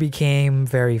amber became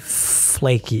very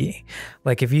flaky.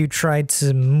 Like if you tried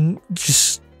to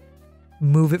just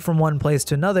move it from one place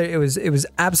to another, it was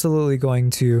absolutely going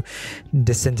to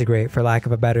disintegrate, for lack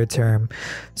of a better term.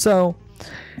 So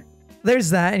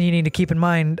there's that, and you need to keep in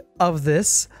mind of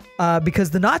this because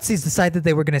the Nazis decided that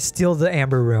they were going to steal the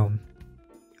Amber Room.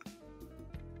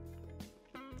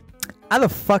 How the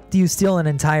fuck do you steal an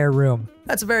entire room?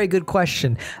 That's a very good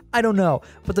question. I don't know,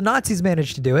 but the Nazis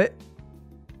managed to do it.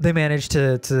 They managed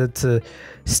to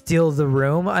steal the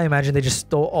room. I imagine they just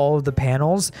stole all of the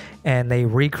panels and they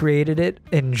recreated it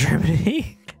in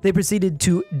Germany. They proceeded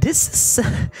to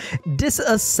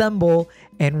disassemble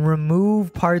and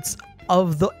remove parts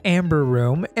of the Amber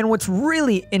Room. And what's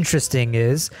really interesting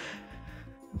is,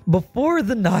 before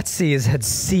the Nazis had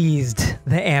seized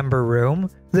the Amber Room,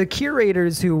 the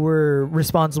curators who were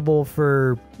responsible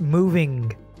for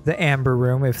moving the Amber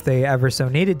Room, if they ever so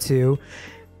needed to,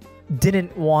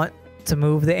 didn't want to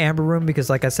move the Amber Room because,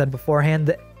 like I said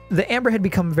beforehand, the amber had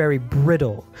become very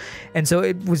brittle, and so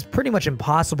it was pretty much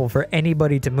impossible for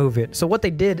anybody to move it. So what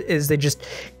they did is they just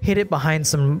hid it behind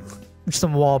some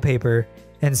wallpaper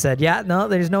and said, yeah, no,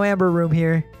 there's no amber room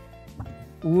here.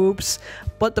 Whoops.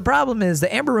 But the problem is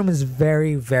the amber room is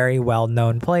very, very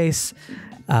well-known place,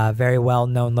 very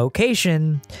well-known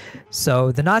location.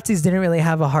 So the Nazis didn't really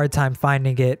have a hard time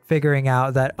finding it, figuring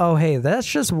out that, oh, hey, that's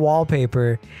just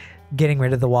wallpaper, getting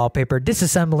rid of the wallpaper,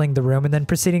 disassembling the room, and then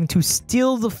proceeding to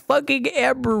steal the fucking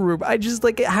amber room. I just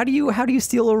like, how do you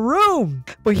steal a room?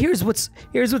 But here's what's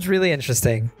really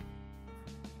interesting.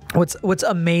 What's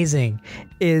amazing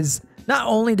is not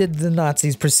only did the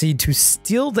Nazis proceed to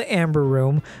steal the amber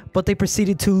room, but they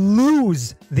proceeded to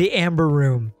lose the amber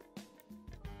room.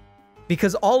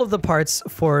 Because all of the parts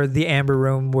for the amber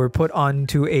room were put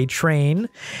onto a train,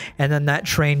 and then that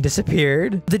train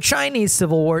disappeared. The Chinese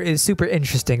Civil War is super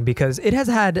interesting because it has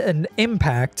had an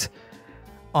impact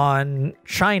on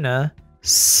China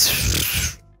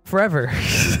forever.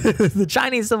 The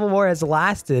Chinese Civil War has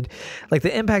lasted, like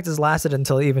the impact has lasted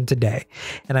until even today.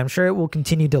 And I'm sure it will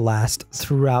continue to last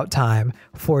throughout time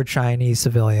for Chinese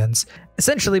civilians.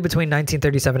 Essentially between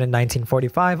 1937 and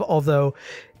 1945, although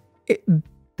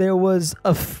there was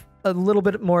a little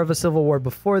bit more of a civil war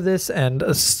before this, and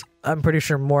I'm pretty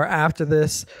sure more after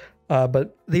this.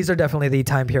 But these are definitely the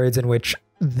time periods in which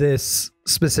this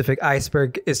specific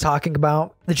iceberg is talking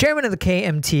about. The chairman of the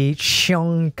KMT,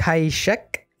 Chiang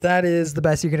Kai-shek, that is the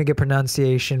best you're going to get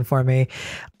pronunciation for me.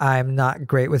 I'm not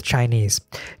great with Chinese.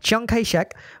 Chiang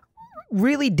Kai-shek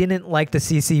really didn't like the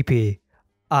CCP.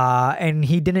 And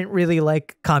he didn't really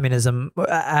like communism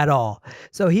at all.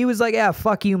 So he was like, yeah,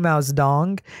 fuck you, Mao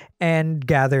Zedong, and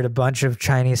gathered a bunch of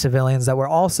Chinese civilians that were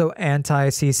also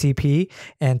anti-CCP,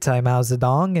 anti-Mao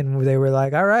Zedong, and they were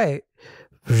like, all right,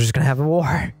 we're just gonna have a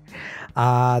war.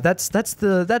 That's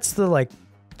the like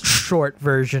short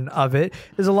version of it.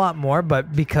 There's a lot more,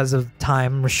 but because of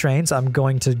time restraints, I'm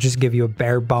going to just give you a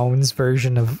bare bones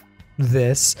version of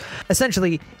this.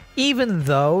 Essentially, even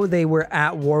though they were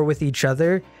at war with each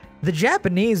other, the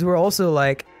Japanese were also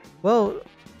like, well,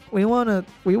 we want to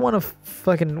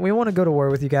go to war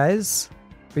with you guys,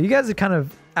 but you guys are kind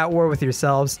of at war with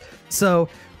yourselves, so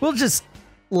we'll just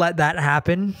let that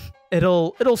happen.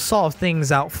 It'll solve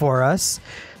things out for us.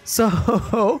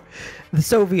 So the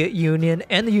Soviet Union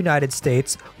and the United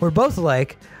States were both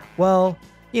like, well,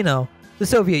 you know, the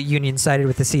Soviet Union sided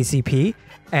with the CCP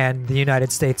and the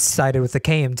United States sided with the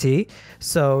KMT.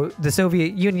 So the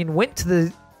Soviet Union went to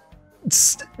the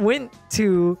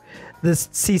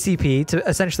CCP to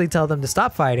essentially tell them to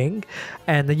stop fighting,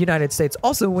 and the United States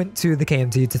also went to the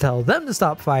KMT to tell them to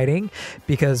stop fighting,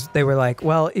 because they were like,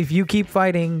 well, if you keep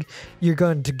fighting, you're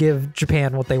going to give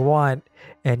Japan what they want,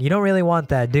 and you don't really want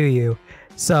that, do you?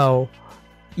 So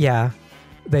yeah,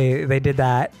 they did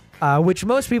that, which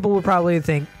most people would probably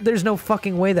think there's no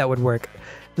fucking way that would work.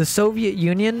 The Soviet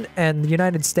Union and the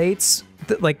United States,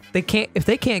 like, if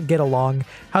they can't get along,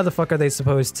 how the fuck are they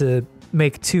supposed to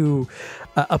make two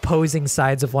opposing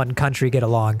sides of one country get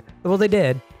along? Well, they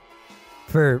did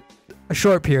for a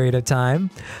short period of time,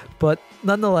 but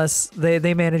nonetheless,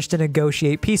 they managed to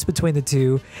negotiate peace between the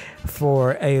two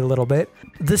for a little bit.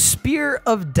 The Spear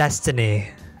of Destiny.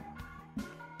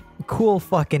 Cool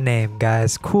fucking name,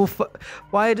 guys. Cool.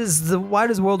 Why does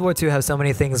World War II have so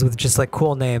many things with just like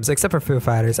cool names, except for Foo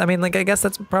Fighters? I mean, like, I guess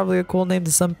that's probably a cool name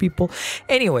to some people.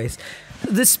 Anyways,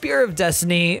 the Spear of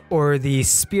Destiny, or the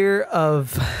Spear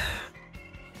of...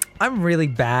 I'm really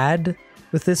bad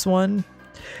with this one.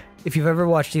 If you've ever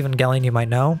watched Evangelion, you might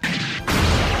know.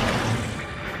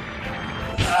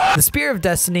 The Spear of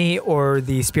Destiny, or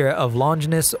the Spear of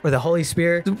Longinus, or the Holy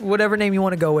Spear, whatever name you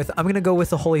want to go with. I'm going to go with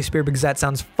the Holy Spear because that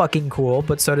sounds fucking cool,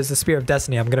 but so does the Spear of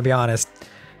Destiny, I'm going to be honest.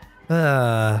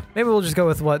 Maybe we'll just go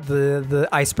with what the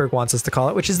iceberg wants us to call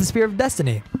it, which is the Spear of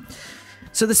Destiny.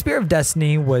 So the Spear of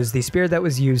Destiny was the spear that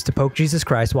was used to poke Jesus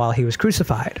Christ while he was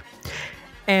crucified.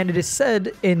 And it is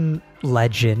said in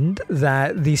legend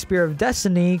that the Spear of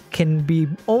Destiny can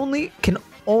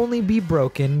only be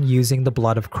broken using the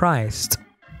blood of Christ.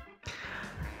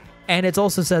 And it's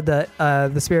also said that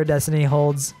the Spear of Destiny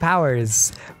holds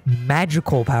powers,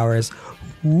 magical powers.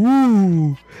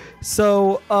 Ooh.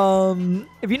 So,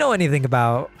 if you know anything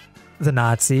about the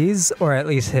Nazis, or at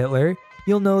least Hitler,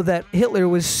 you'll know that Hitler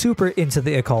was super into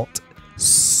the occult.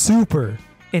 Super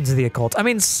into the occult. I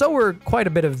mean, so were quite a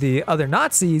bit of the other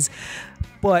Nazis,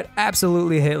 but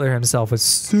absolutely Hitler himself was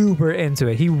super into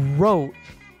it. He wrote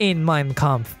in Mein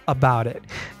Kampf about it.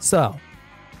 So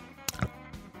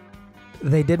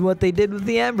they did what they did with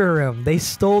the Amber Room. They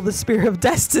stole the Spear of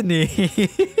Destiny.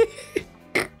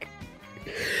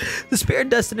 The Spear of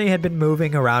Destiny had been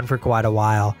moving around for quite a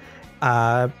while,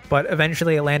 but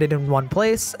eventually it landed in one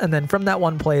place, and then from that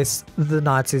one place, the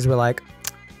Nazis were like,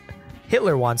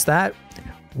 Hitler wants that,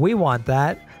 we want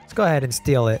that, let's go ahead and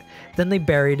steal it. Then they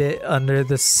buried it under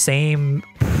the same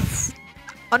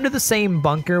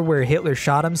bunker where Hitler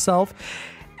shot himself,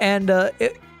 and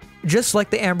just like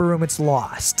the Amber Room, it's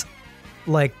lost.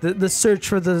 Like the search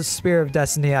for the Spear of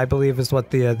Destiny, I believe, is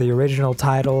what the original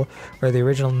title or the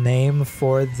original name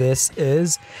for this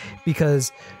is,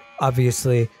 because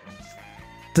obviously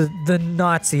the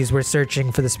Nazis were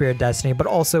searching for the Spear of Destiny, but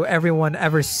also everyone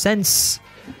ever since.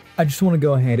 I just want to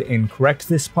go ahead and correct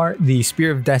this part. The Spear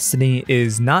of Destiny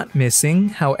is not missing.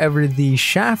 However, the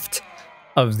shaft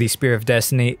of the Spear of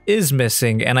Destiny is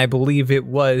missing, and I believe it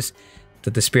was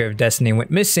that the Spear of Destiny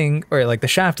went missing, or like the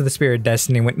shaft of the Spear of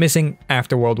Destiny went missing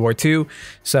after World War II.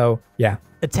 So yeah.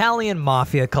 Italian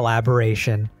Mafia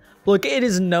collaboration. Look, it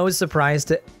is no surprise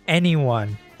to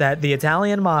anyone that the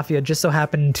Italian Mafia just so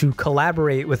happened to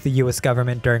collaborate with the US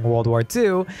government during World War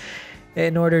II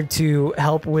in order to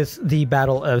help with the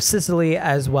Battle of Sicily,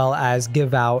 as well as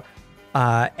give out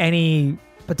any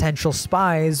potential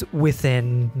spies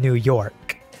within New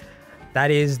York. That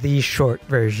is the short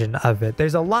version of it.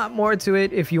 There's a lot more to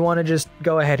it if you want to just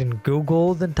go ahead and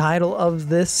Google the title of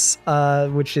this,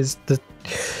 which is the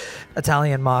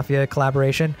Italian Mafia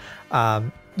collaboration.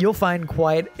 You'll find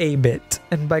quite a bit.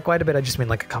 And by quite a bit, I just mean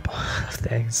like a couple of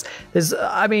things.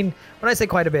 I mean, when I say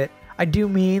quite a bit, I do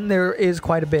mean there is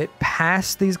quite a bit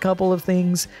past these couple of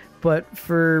things, but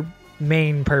for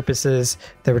main purposes,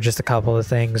 there were just a couple of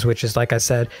things, which is, like I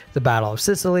said, the Battle of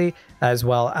Sicily, as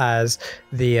well as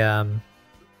the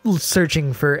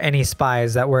searching for any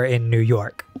spies that were in New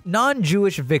York.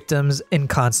 Non-Jewish victims in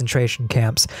concentration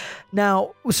camps.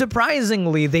 Now,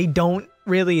 surprisingly, they don't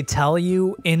really tell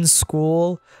you in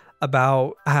school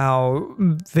about how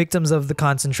victims of the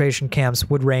concentration camps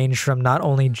would range from not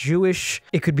only Jewish,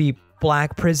 it could be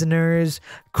black prisoners,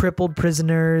 crippled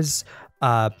prisoners,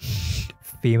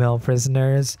 female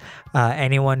prisoners,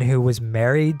 anyone who was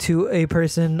married to a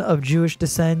person of Jewish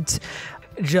descent,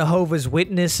 Jehovah's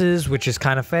Witnesses, which is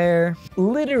kind of fair,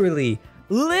 literally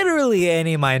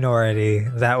any minority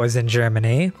that was in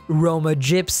Germany, Roma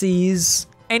gypsies,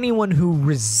 anyone who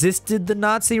resisted the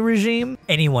Nazi regime,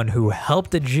 anyone who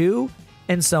helped a Jew,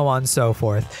 and so on and so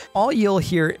forth. All you'll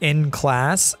hear in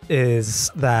class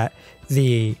is that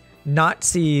the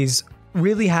Nazis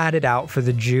really had it out for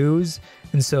the Jews,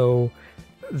 and so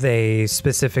they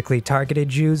specifically targeted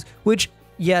Jews, which,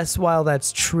 yes, while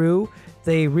that's true,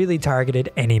 they really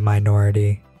targeted any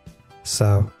minority.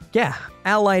 So, yeah.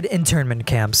 Allied internment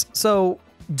camps. So,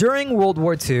 during World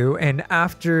War II and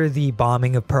after the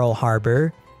bombing of Pearl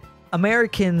Harbor,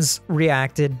 Americans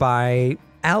reacted by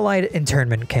Allied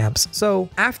internment camps. So,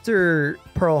 after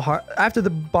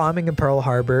the bombing of Pearl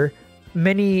Harbor,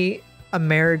 many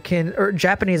American or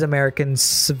Japanese American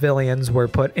civilians were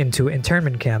put into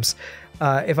internment camps.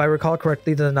 If I recall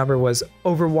correctly, the number was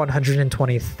over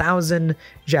 120,000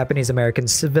 Japanese American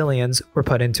civilians were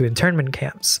put into internment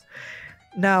camps.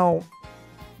 Now,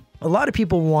 a lot of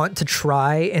people want to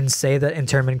try and say that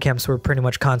internment camps were pretty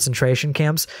much concentration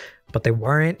camps, but they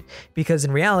weren't, because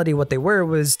in reality what they were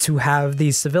was to have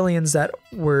these civilians that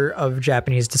were of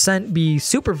Japanese descent be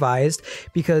supervised,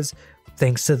 because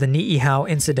thanks to the Niihau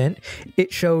incident,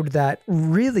 it showed that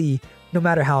really, no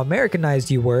matter how Americanized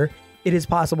you were, it is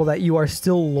possible that you are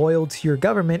still loyal to your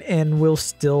government and will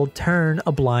still turn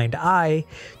a blind eye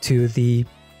to the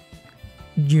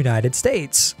United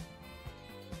States.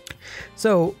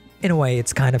 So, in a way,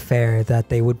 it's kind of fair that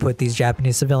they would put these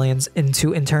Japanese civilians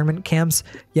into internment camps.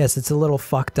 Yes, it's a little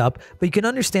fucked up, but you can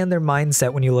understand their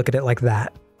mindset when you look at it like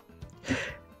that.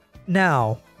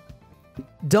 Now,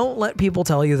 don't let people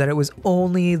tell you that it was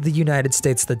only the United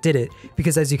States that did it,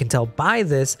 because as you can tell by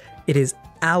this, it is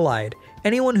allied.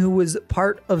 Anyone who was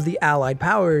part of the Allied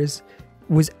powers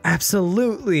was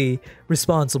absolutely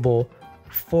responsible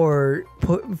for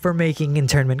making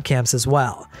internment camps as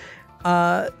well.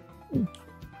 To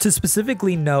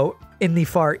specifically note, in the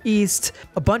Far East,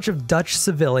 a bunch of Dutch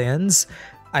civilians,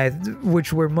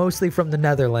 which were mostly from the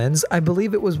Netherlands, I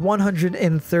believe it was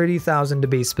 130,000 to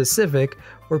be specific,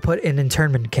 were put in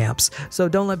internment camps. So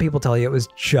don't let people tell you it was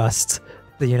just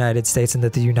the United States and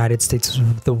that the United States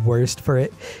was the worst for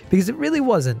it, because it really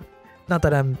wasn't. Not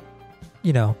that I'm,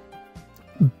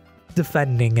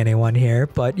 defending anyone here,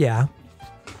 but yeah.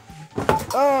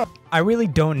 I really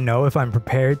don't know if I'm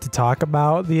prepared to talk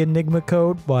about the Enigma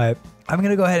Code, but I'm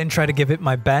gonna go ahead and try to give it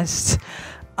my best.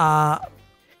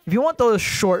 If you want the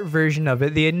short version of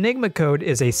it, the Enigma Code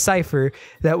is a cipher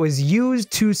that was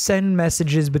used to send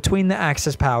messages between the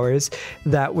Axis powers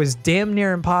that was damn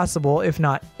near impossible, if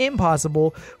not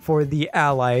impossible, for the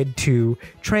Allied to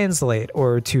translate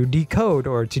or to decode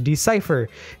or to decipher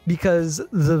because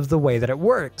of the way that it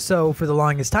worked. So for the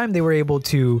longest time, they were able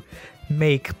to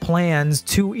make plans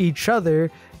to each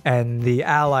other, and the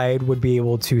Allied would be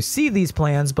able to see these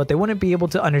plans, but they wouldn't be able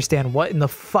to understand what in the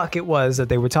fuck it was that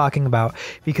they were talking about,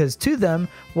 because to them,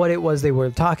 what it was they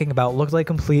were talking about looked like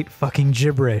complete fucking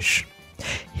gibberish.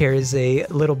 Here's a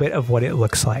little bit of what it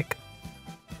looks like.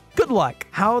 Good luck.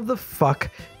 How the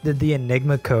fuck did the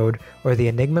Enigma Code or the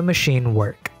Enigma machine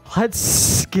work?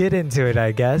 Let's get into it,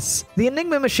 I guess. The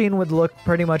Enigma machine would look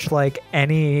pretty much like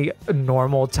any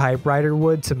normal typewriter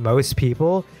would to most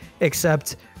people,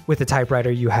 except with the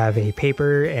typewriter, you have a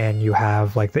paper and you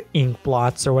have like the ink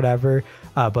blots or whatever,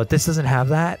 but this doesn't have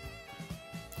that.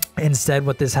 Instead,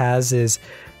 what this has is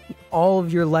all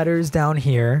of your letters down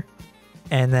here,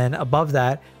 and then above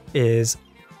that is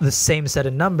the same set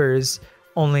of numbers,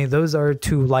 only those are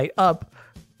to light up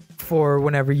for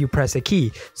whenever you press a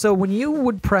key. So when you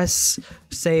would press,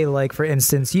 say like for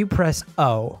instance, you press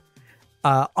O,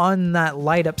 on that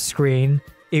light up screen,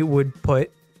 it would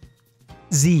put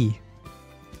Z.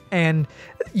 And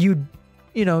you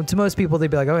know, to most people, they'd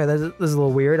be like, okay, this is a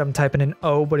little weird. I'm typing in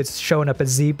O, but it's showing up as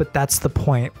Z, but that's the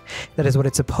point. That is what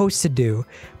it's supposed to do.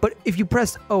 But if you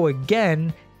press O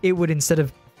again, it would, instead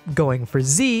of going for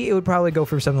Z, it would probably go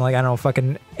for something like, I don't know,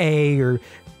 fucking A or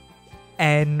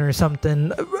N or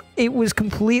something. It was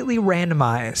completely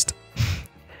randomized.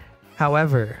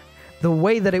 However, the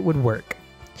way that it would work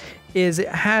is it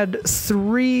had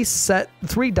three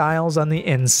dials on the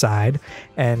inside,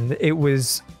 and it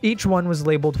was, each one was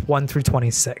labeled 1 through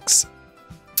 26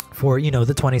 for, you know,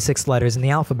 the 26 letters in the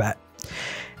alphabet.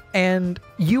 And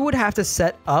you would have to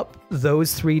set up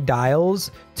those 3 dials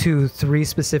to 3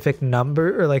 specific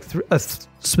number, or like a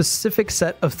specific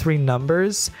set of 3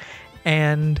 numbers.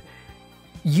 And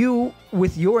you,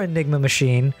 with your Enigma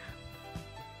machine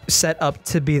set up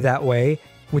to be that way,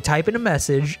 would type in a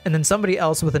message, and then somebody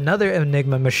else with another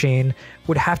Enigma machine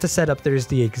would have to set up theirs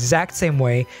the exact same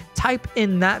way, type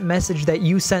in that message that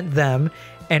you sent them,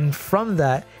 and from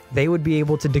that, they would be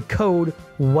able to decode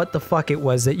what the fuck it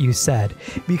was that you said.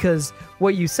 Because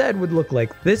what you said would look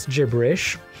like this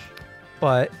gibberish,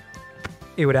 but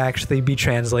it would actually be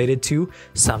translated to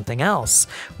something else,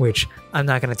 which I'm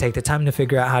not going to take the time to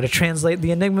figure out how to translate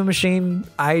the Enigma machine.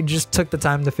 I just took the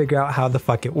time to figure out how the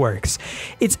fuck it works.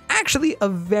 It's actually a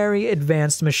very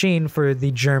advanced machine for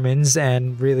the Germans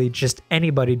and really just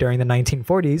anybody during the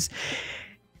 1940s.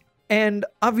 And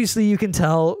obviously you can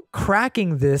tell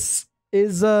cracking this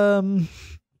is, it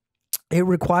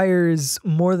requires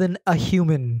more than a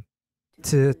human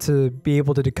to be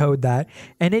able to decode that.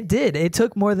 And it did. It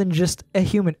took more than just a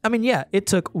human. I mean, yeah, it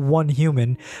took one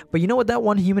human, but you know what that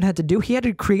one human had to do? He had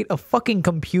to create a fucking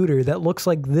computer that looks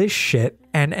like this shit,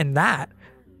 and that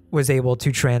was able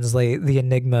to translate the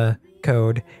Enigma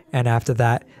code. And after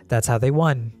that, that's how they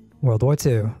won World War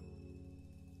II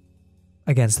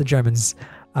against the Germans.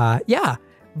 Yeah,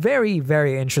 very,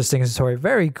 very interesting story.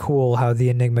 Very cool how the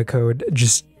Enigma code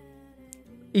just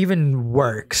even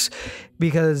works,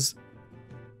 because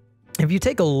if you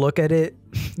take a look at it,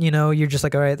 you know, you're just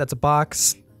like, all right, that's a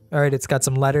box. All right, it's got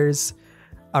some letters.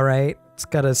 All right, it's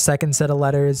got a second set of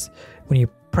letters. When you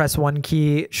press one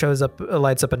key, it shows up, it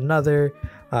lights up another.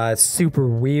 It's super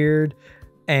weird.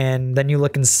 And then you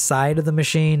look inside of the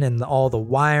machine and all the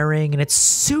wiring, and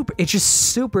it's just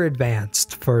super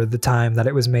advanced for the time that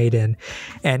it was made in.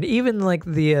 And even like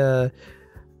the,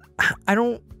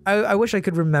 I wish I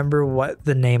could remember what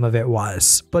the name of it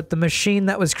was, but the machine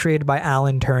that was created by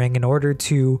Alan Turing in order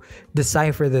to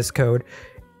decipher this code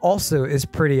also is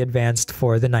pretty advanced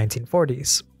for the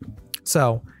 1940s.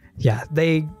 So yeah,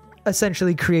 they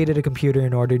essentially created a computer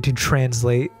in order to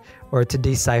translate or to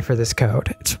decipher this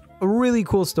code. It's a really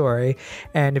cool story,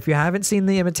 and if you haven't seen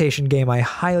The Imitation Game, I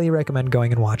highly recommend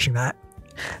going and watching that.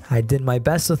 I did my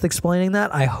best with explaining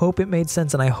that. I hope it made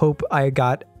sense, and I hope I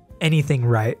got anything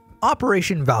right.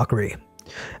 Operation Valkyrie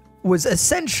was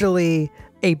essentially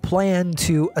a plan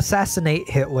to assassinate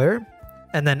Hitler,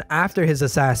 and then after his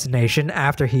assassination,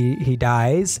 after he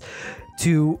dies,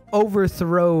 to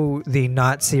overthrow the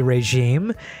Nazi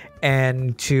regime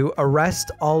and to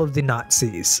arrest all of the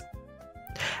Nazis.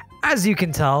 As you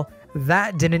can tell,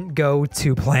 that didn't go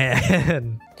to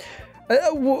plan.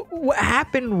 What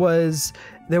happened was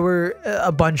there were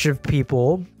a bunch of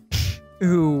people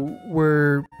who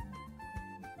were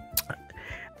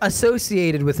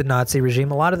associated with the Nazi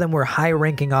regime. A lot of them were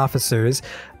high-ranking officers,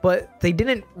 but they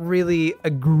didn't really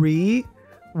agree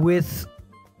with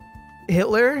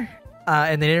Hitler,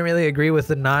 and they didn't really agree with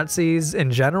the Nazis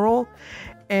in general.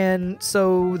 And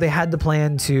so they had the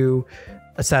plan to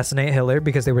assassinate Hitler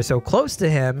because they were so close to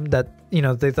him that, you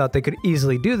know, they thought they could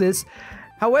easily do this.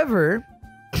 However,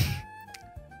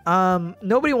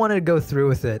 nobody wanted to go through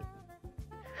with it.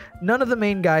 None of the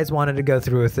main guys wanted to go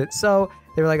through with it. So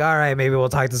they were like, all right, maybe we'll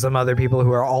talk to some other people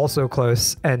who are also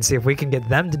close and see if we can get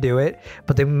them to do it.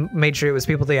 But they made sure it was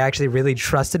people they actually really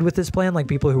trusted with this plan, like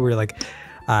people who were like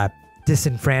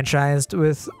disenfranchised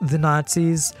with the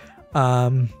Nazis,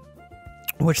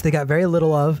 which they got very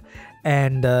little of,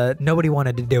 and nobody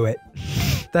wanted to do it.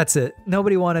 That's it.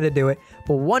 Nobody wanted to do it.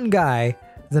 But one guy,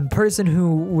 the person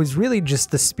who was really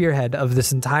just the spearhead of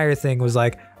this entire thing, was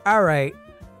like, all right,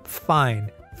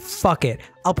 fine. Fuck it.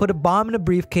 I'll put a bomb in a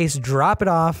briefcase, drop it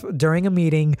off during a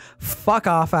meeting, fuck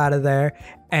off out of there,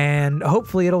 and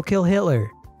hopefully it'll kill Hitler.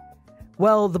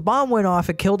 Well, the bomb went off,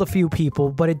 it killed a few people,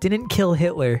 but it didn't kill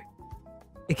Hitler.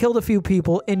 It killed a few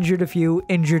people, injured a few,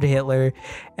 injured Hitler,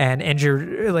 and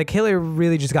like, Hitler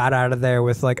really just got out of there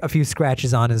with like a few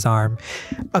scratches on his arm.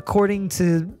 According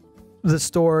to the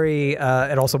story,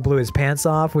 it also blew his pants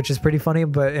off, which is pretty funny,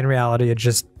 but in reality, it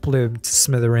just blew him to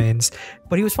smithereens.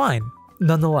 But he was fine,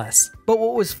 nonetheless. But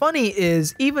what was funny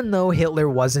is, even though Hitler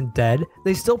wasn't dead,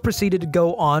 they still proceeded to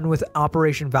go on with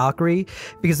Operation Valkyrie,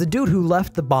 because the dude who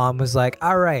left the bomb was like,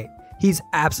 all right, he's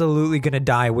absolutely gonna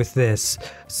die with this.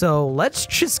 So let's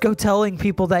just go telling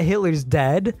people that Hitler's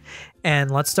dead, and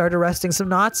let's start arresting some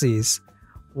Nazis.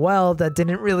 Well, that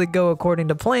didn't really go according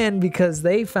to plan, because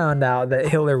they found out that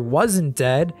Hitler wasn't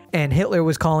dead, and Hitler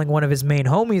was calling one of his main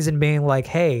homies and being like,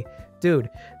 hey, dude,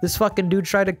 this fucking dude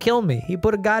tried to kill me. He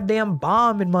put a goddamn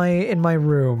bomb in my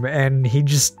room, and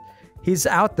he's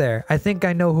out there. I think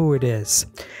I know who it is.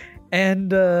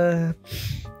 And,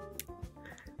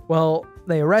 well,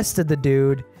 they arrested the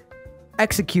dude,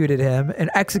 executed him, and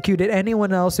executed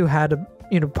anyone else who had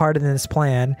a part in this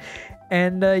plan.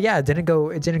 And yeah, it didn't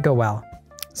go well.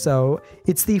 So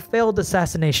it's the failed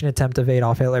assassination attempt of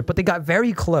Adolf Hitler, but they got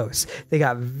very close. They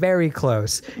got very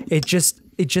close. It just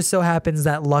so happens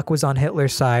that luck was on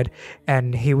Hitler's side,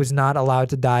 and he was not allowed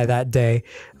to die that day.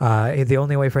 The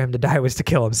only way for him to die was to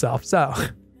kill himself. So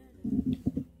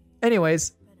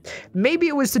anyways, maybe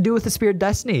it was to do with the Spear of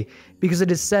Destiny, because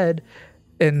it is said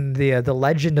in the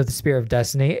legend of the Spear of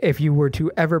Destiny, if you were to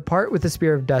ever part with the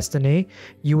Spear of Destiny,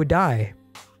 you would die.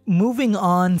 Moving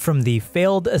on from the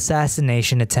failed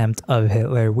assassination attempt of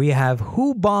Hitler, we have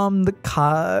who bombed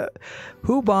Kassa?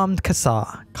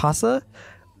 Kassa?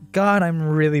 God, I'm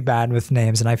really bad with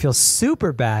names, and I feel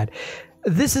super bad.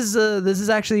 This is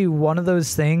actually one of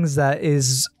those things that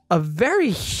is a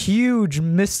very huge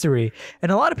mystery,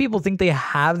 and a lot of people think they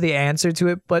have the answer to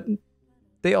it, but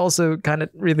they also kind of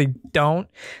really don't.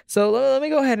 So let me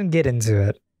go ahead and get into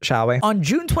it, shall we? On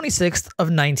June 26th of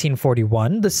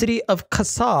 1941, the city of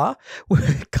Kassa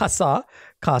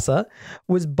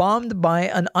was bombed by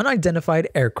an unidentified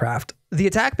aircraft. The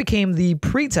attack became the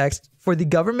pretext for the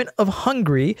government of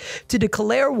Hungary to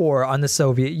declare war on the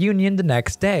Soviet Union the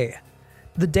next day.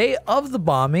 The day of the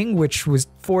bombing, which was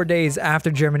 4 days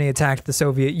after Germany attacked the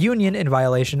Soviet Union in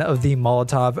violation of the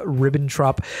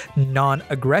Molotov-Ribbentrop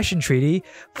non-aggression treaty,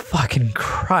 fucking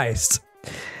Christ,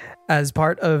 as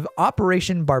part of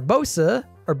Operation Barbarossa,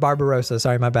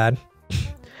 sorry, my bad,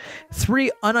 3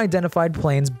 unidentified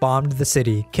planes bombed the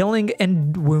city, killing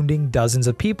and wounding dozens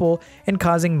of people and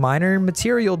causing minor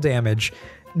material damage.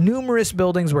 Numerous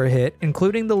buildings were hit,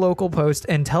 including the local post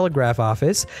and telegraph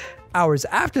office. Hours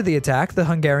after the attack, the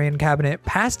Hungarian cabinet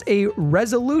passed a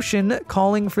resolution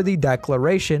calling for the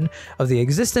declaration of the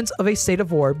existence of a state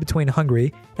of war between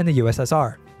Hungary and the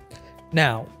USSR.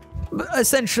 Now,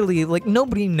 essentially, like,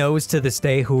 nobody knows to this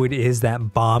day who it is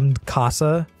that bombed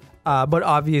Kassa, but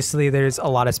obviously there's a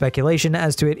lot of speculation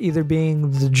as to it either being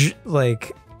the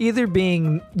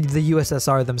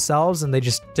USSR themselves and they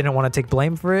just didn't want to take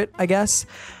blame for it, I guess,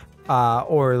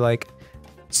 or like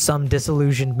some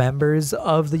disillusioned members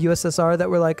of the USSR that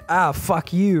were like,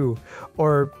 fuck you,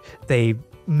 or they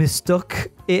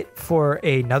mistook it for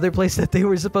another place that they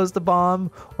were supposed to bomb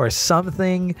or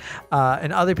something,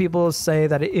 and other people say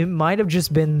that it might have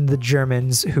just been the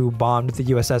Germans who bombed the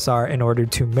USSR in order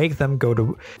to make them go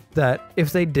to, that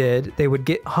if they did, they would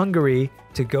get Hungary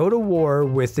to go to war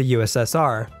with the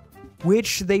USSR,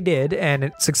 which they did, and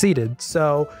it succeeded.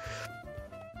 So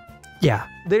yeah,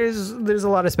 there's a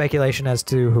lot of speculation as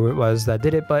to who it was that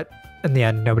did it, but in the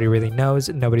end, nobody really knows.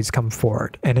 Nobody's come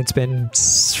forward, and it's been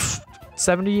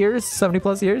 70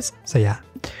 plus years. So yeah.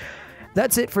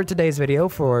 that's it for today's video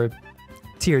for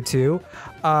tier 2.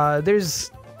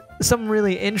 There's some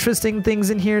really interesting things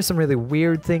in here, some really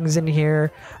weird things in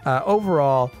here.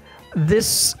 Overall,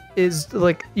 this is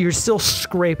like, you're still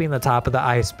scraping the top of the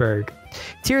iceberg.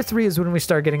 Tier 3 is when we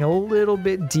start getting a little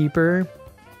bit deeper.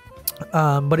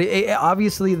 But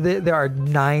obviously there are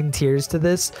 9 tiers to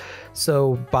this.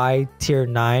 So by tier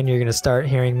 9, you're going to start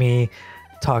hearing me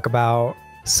talk about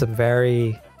some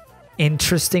very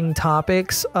interesting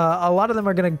topics. A lot of them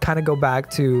are going to kind of go back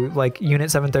to like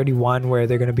Unit 731, where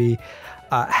they're going to be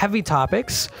heavy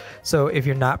topics. So if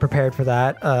you're not prepared for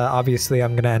that, obviously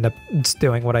I'm going to end up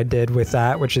doing what I did with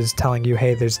that, which is telling you,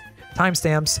 hey, there's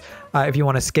timestamps. If you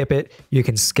want to skip it, you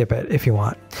can skip it if you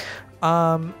want.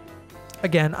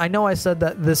 Again, I know I said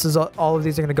that this is all of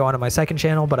these are going to go onto my second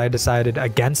channel, but I decided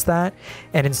against that.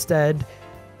 And instead,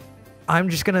 I'm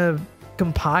just going to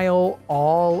compile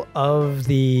all of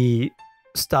the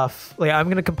stuff. Like, I'm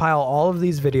going to compile all of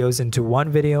these videos into one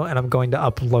video, and I'm going to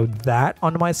upload that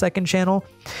onto my second channel,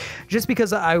 just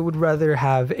because I would rather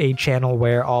have a channel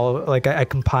where I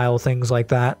compile things like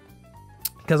that.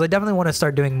 Because I definitely want to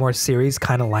start doing more series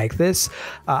kind of like this.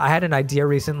 I had an idea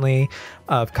recently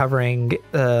of covering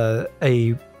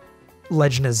a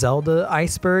Legend of Zelda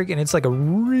iceberg, and it's like a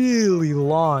really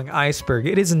long iceberg.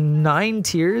 It is 9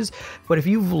 tiers, but if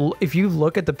you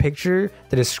look at the picture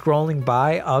that is scrolling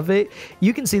by of it,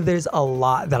 you can see there's a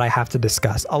lot that I have to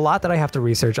discuss, a lot that I have to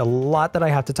research, a lot that I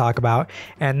have to talk about,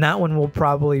 and that one will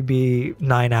probably be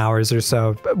 9 hours or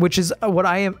so, which is what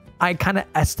I kind of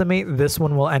estimate this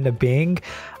one will end up being,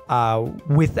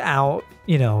 without,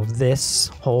 you know, this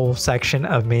whole section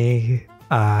of me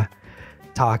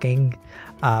talking.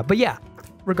 But yeah,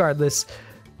 regardless,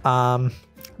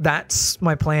 that's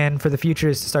my plan for the future,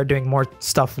 is to start doing more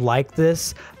stuff like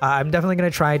this. I'm definitely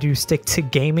going to try to stick to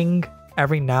gaming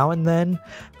every now and then.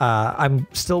 I'm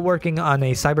still working on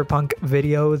a cyberpunk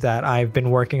video that I've been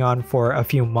working on for a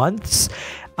few months.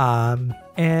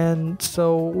 And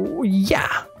so,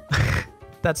 yeah,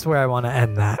 that's where I want to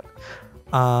end that.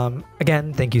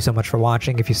 Again, thank you so much for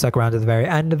watching. If you stuck around to the very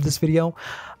end of this video,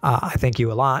 I thank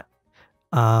you a lot.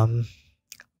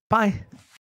 Bye.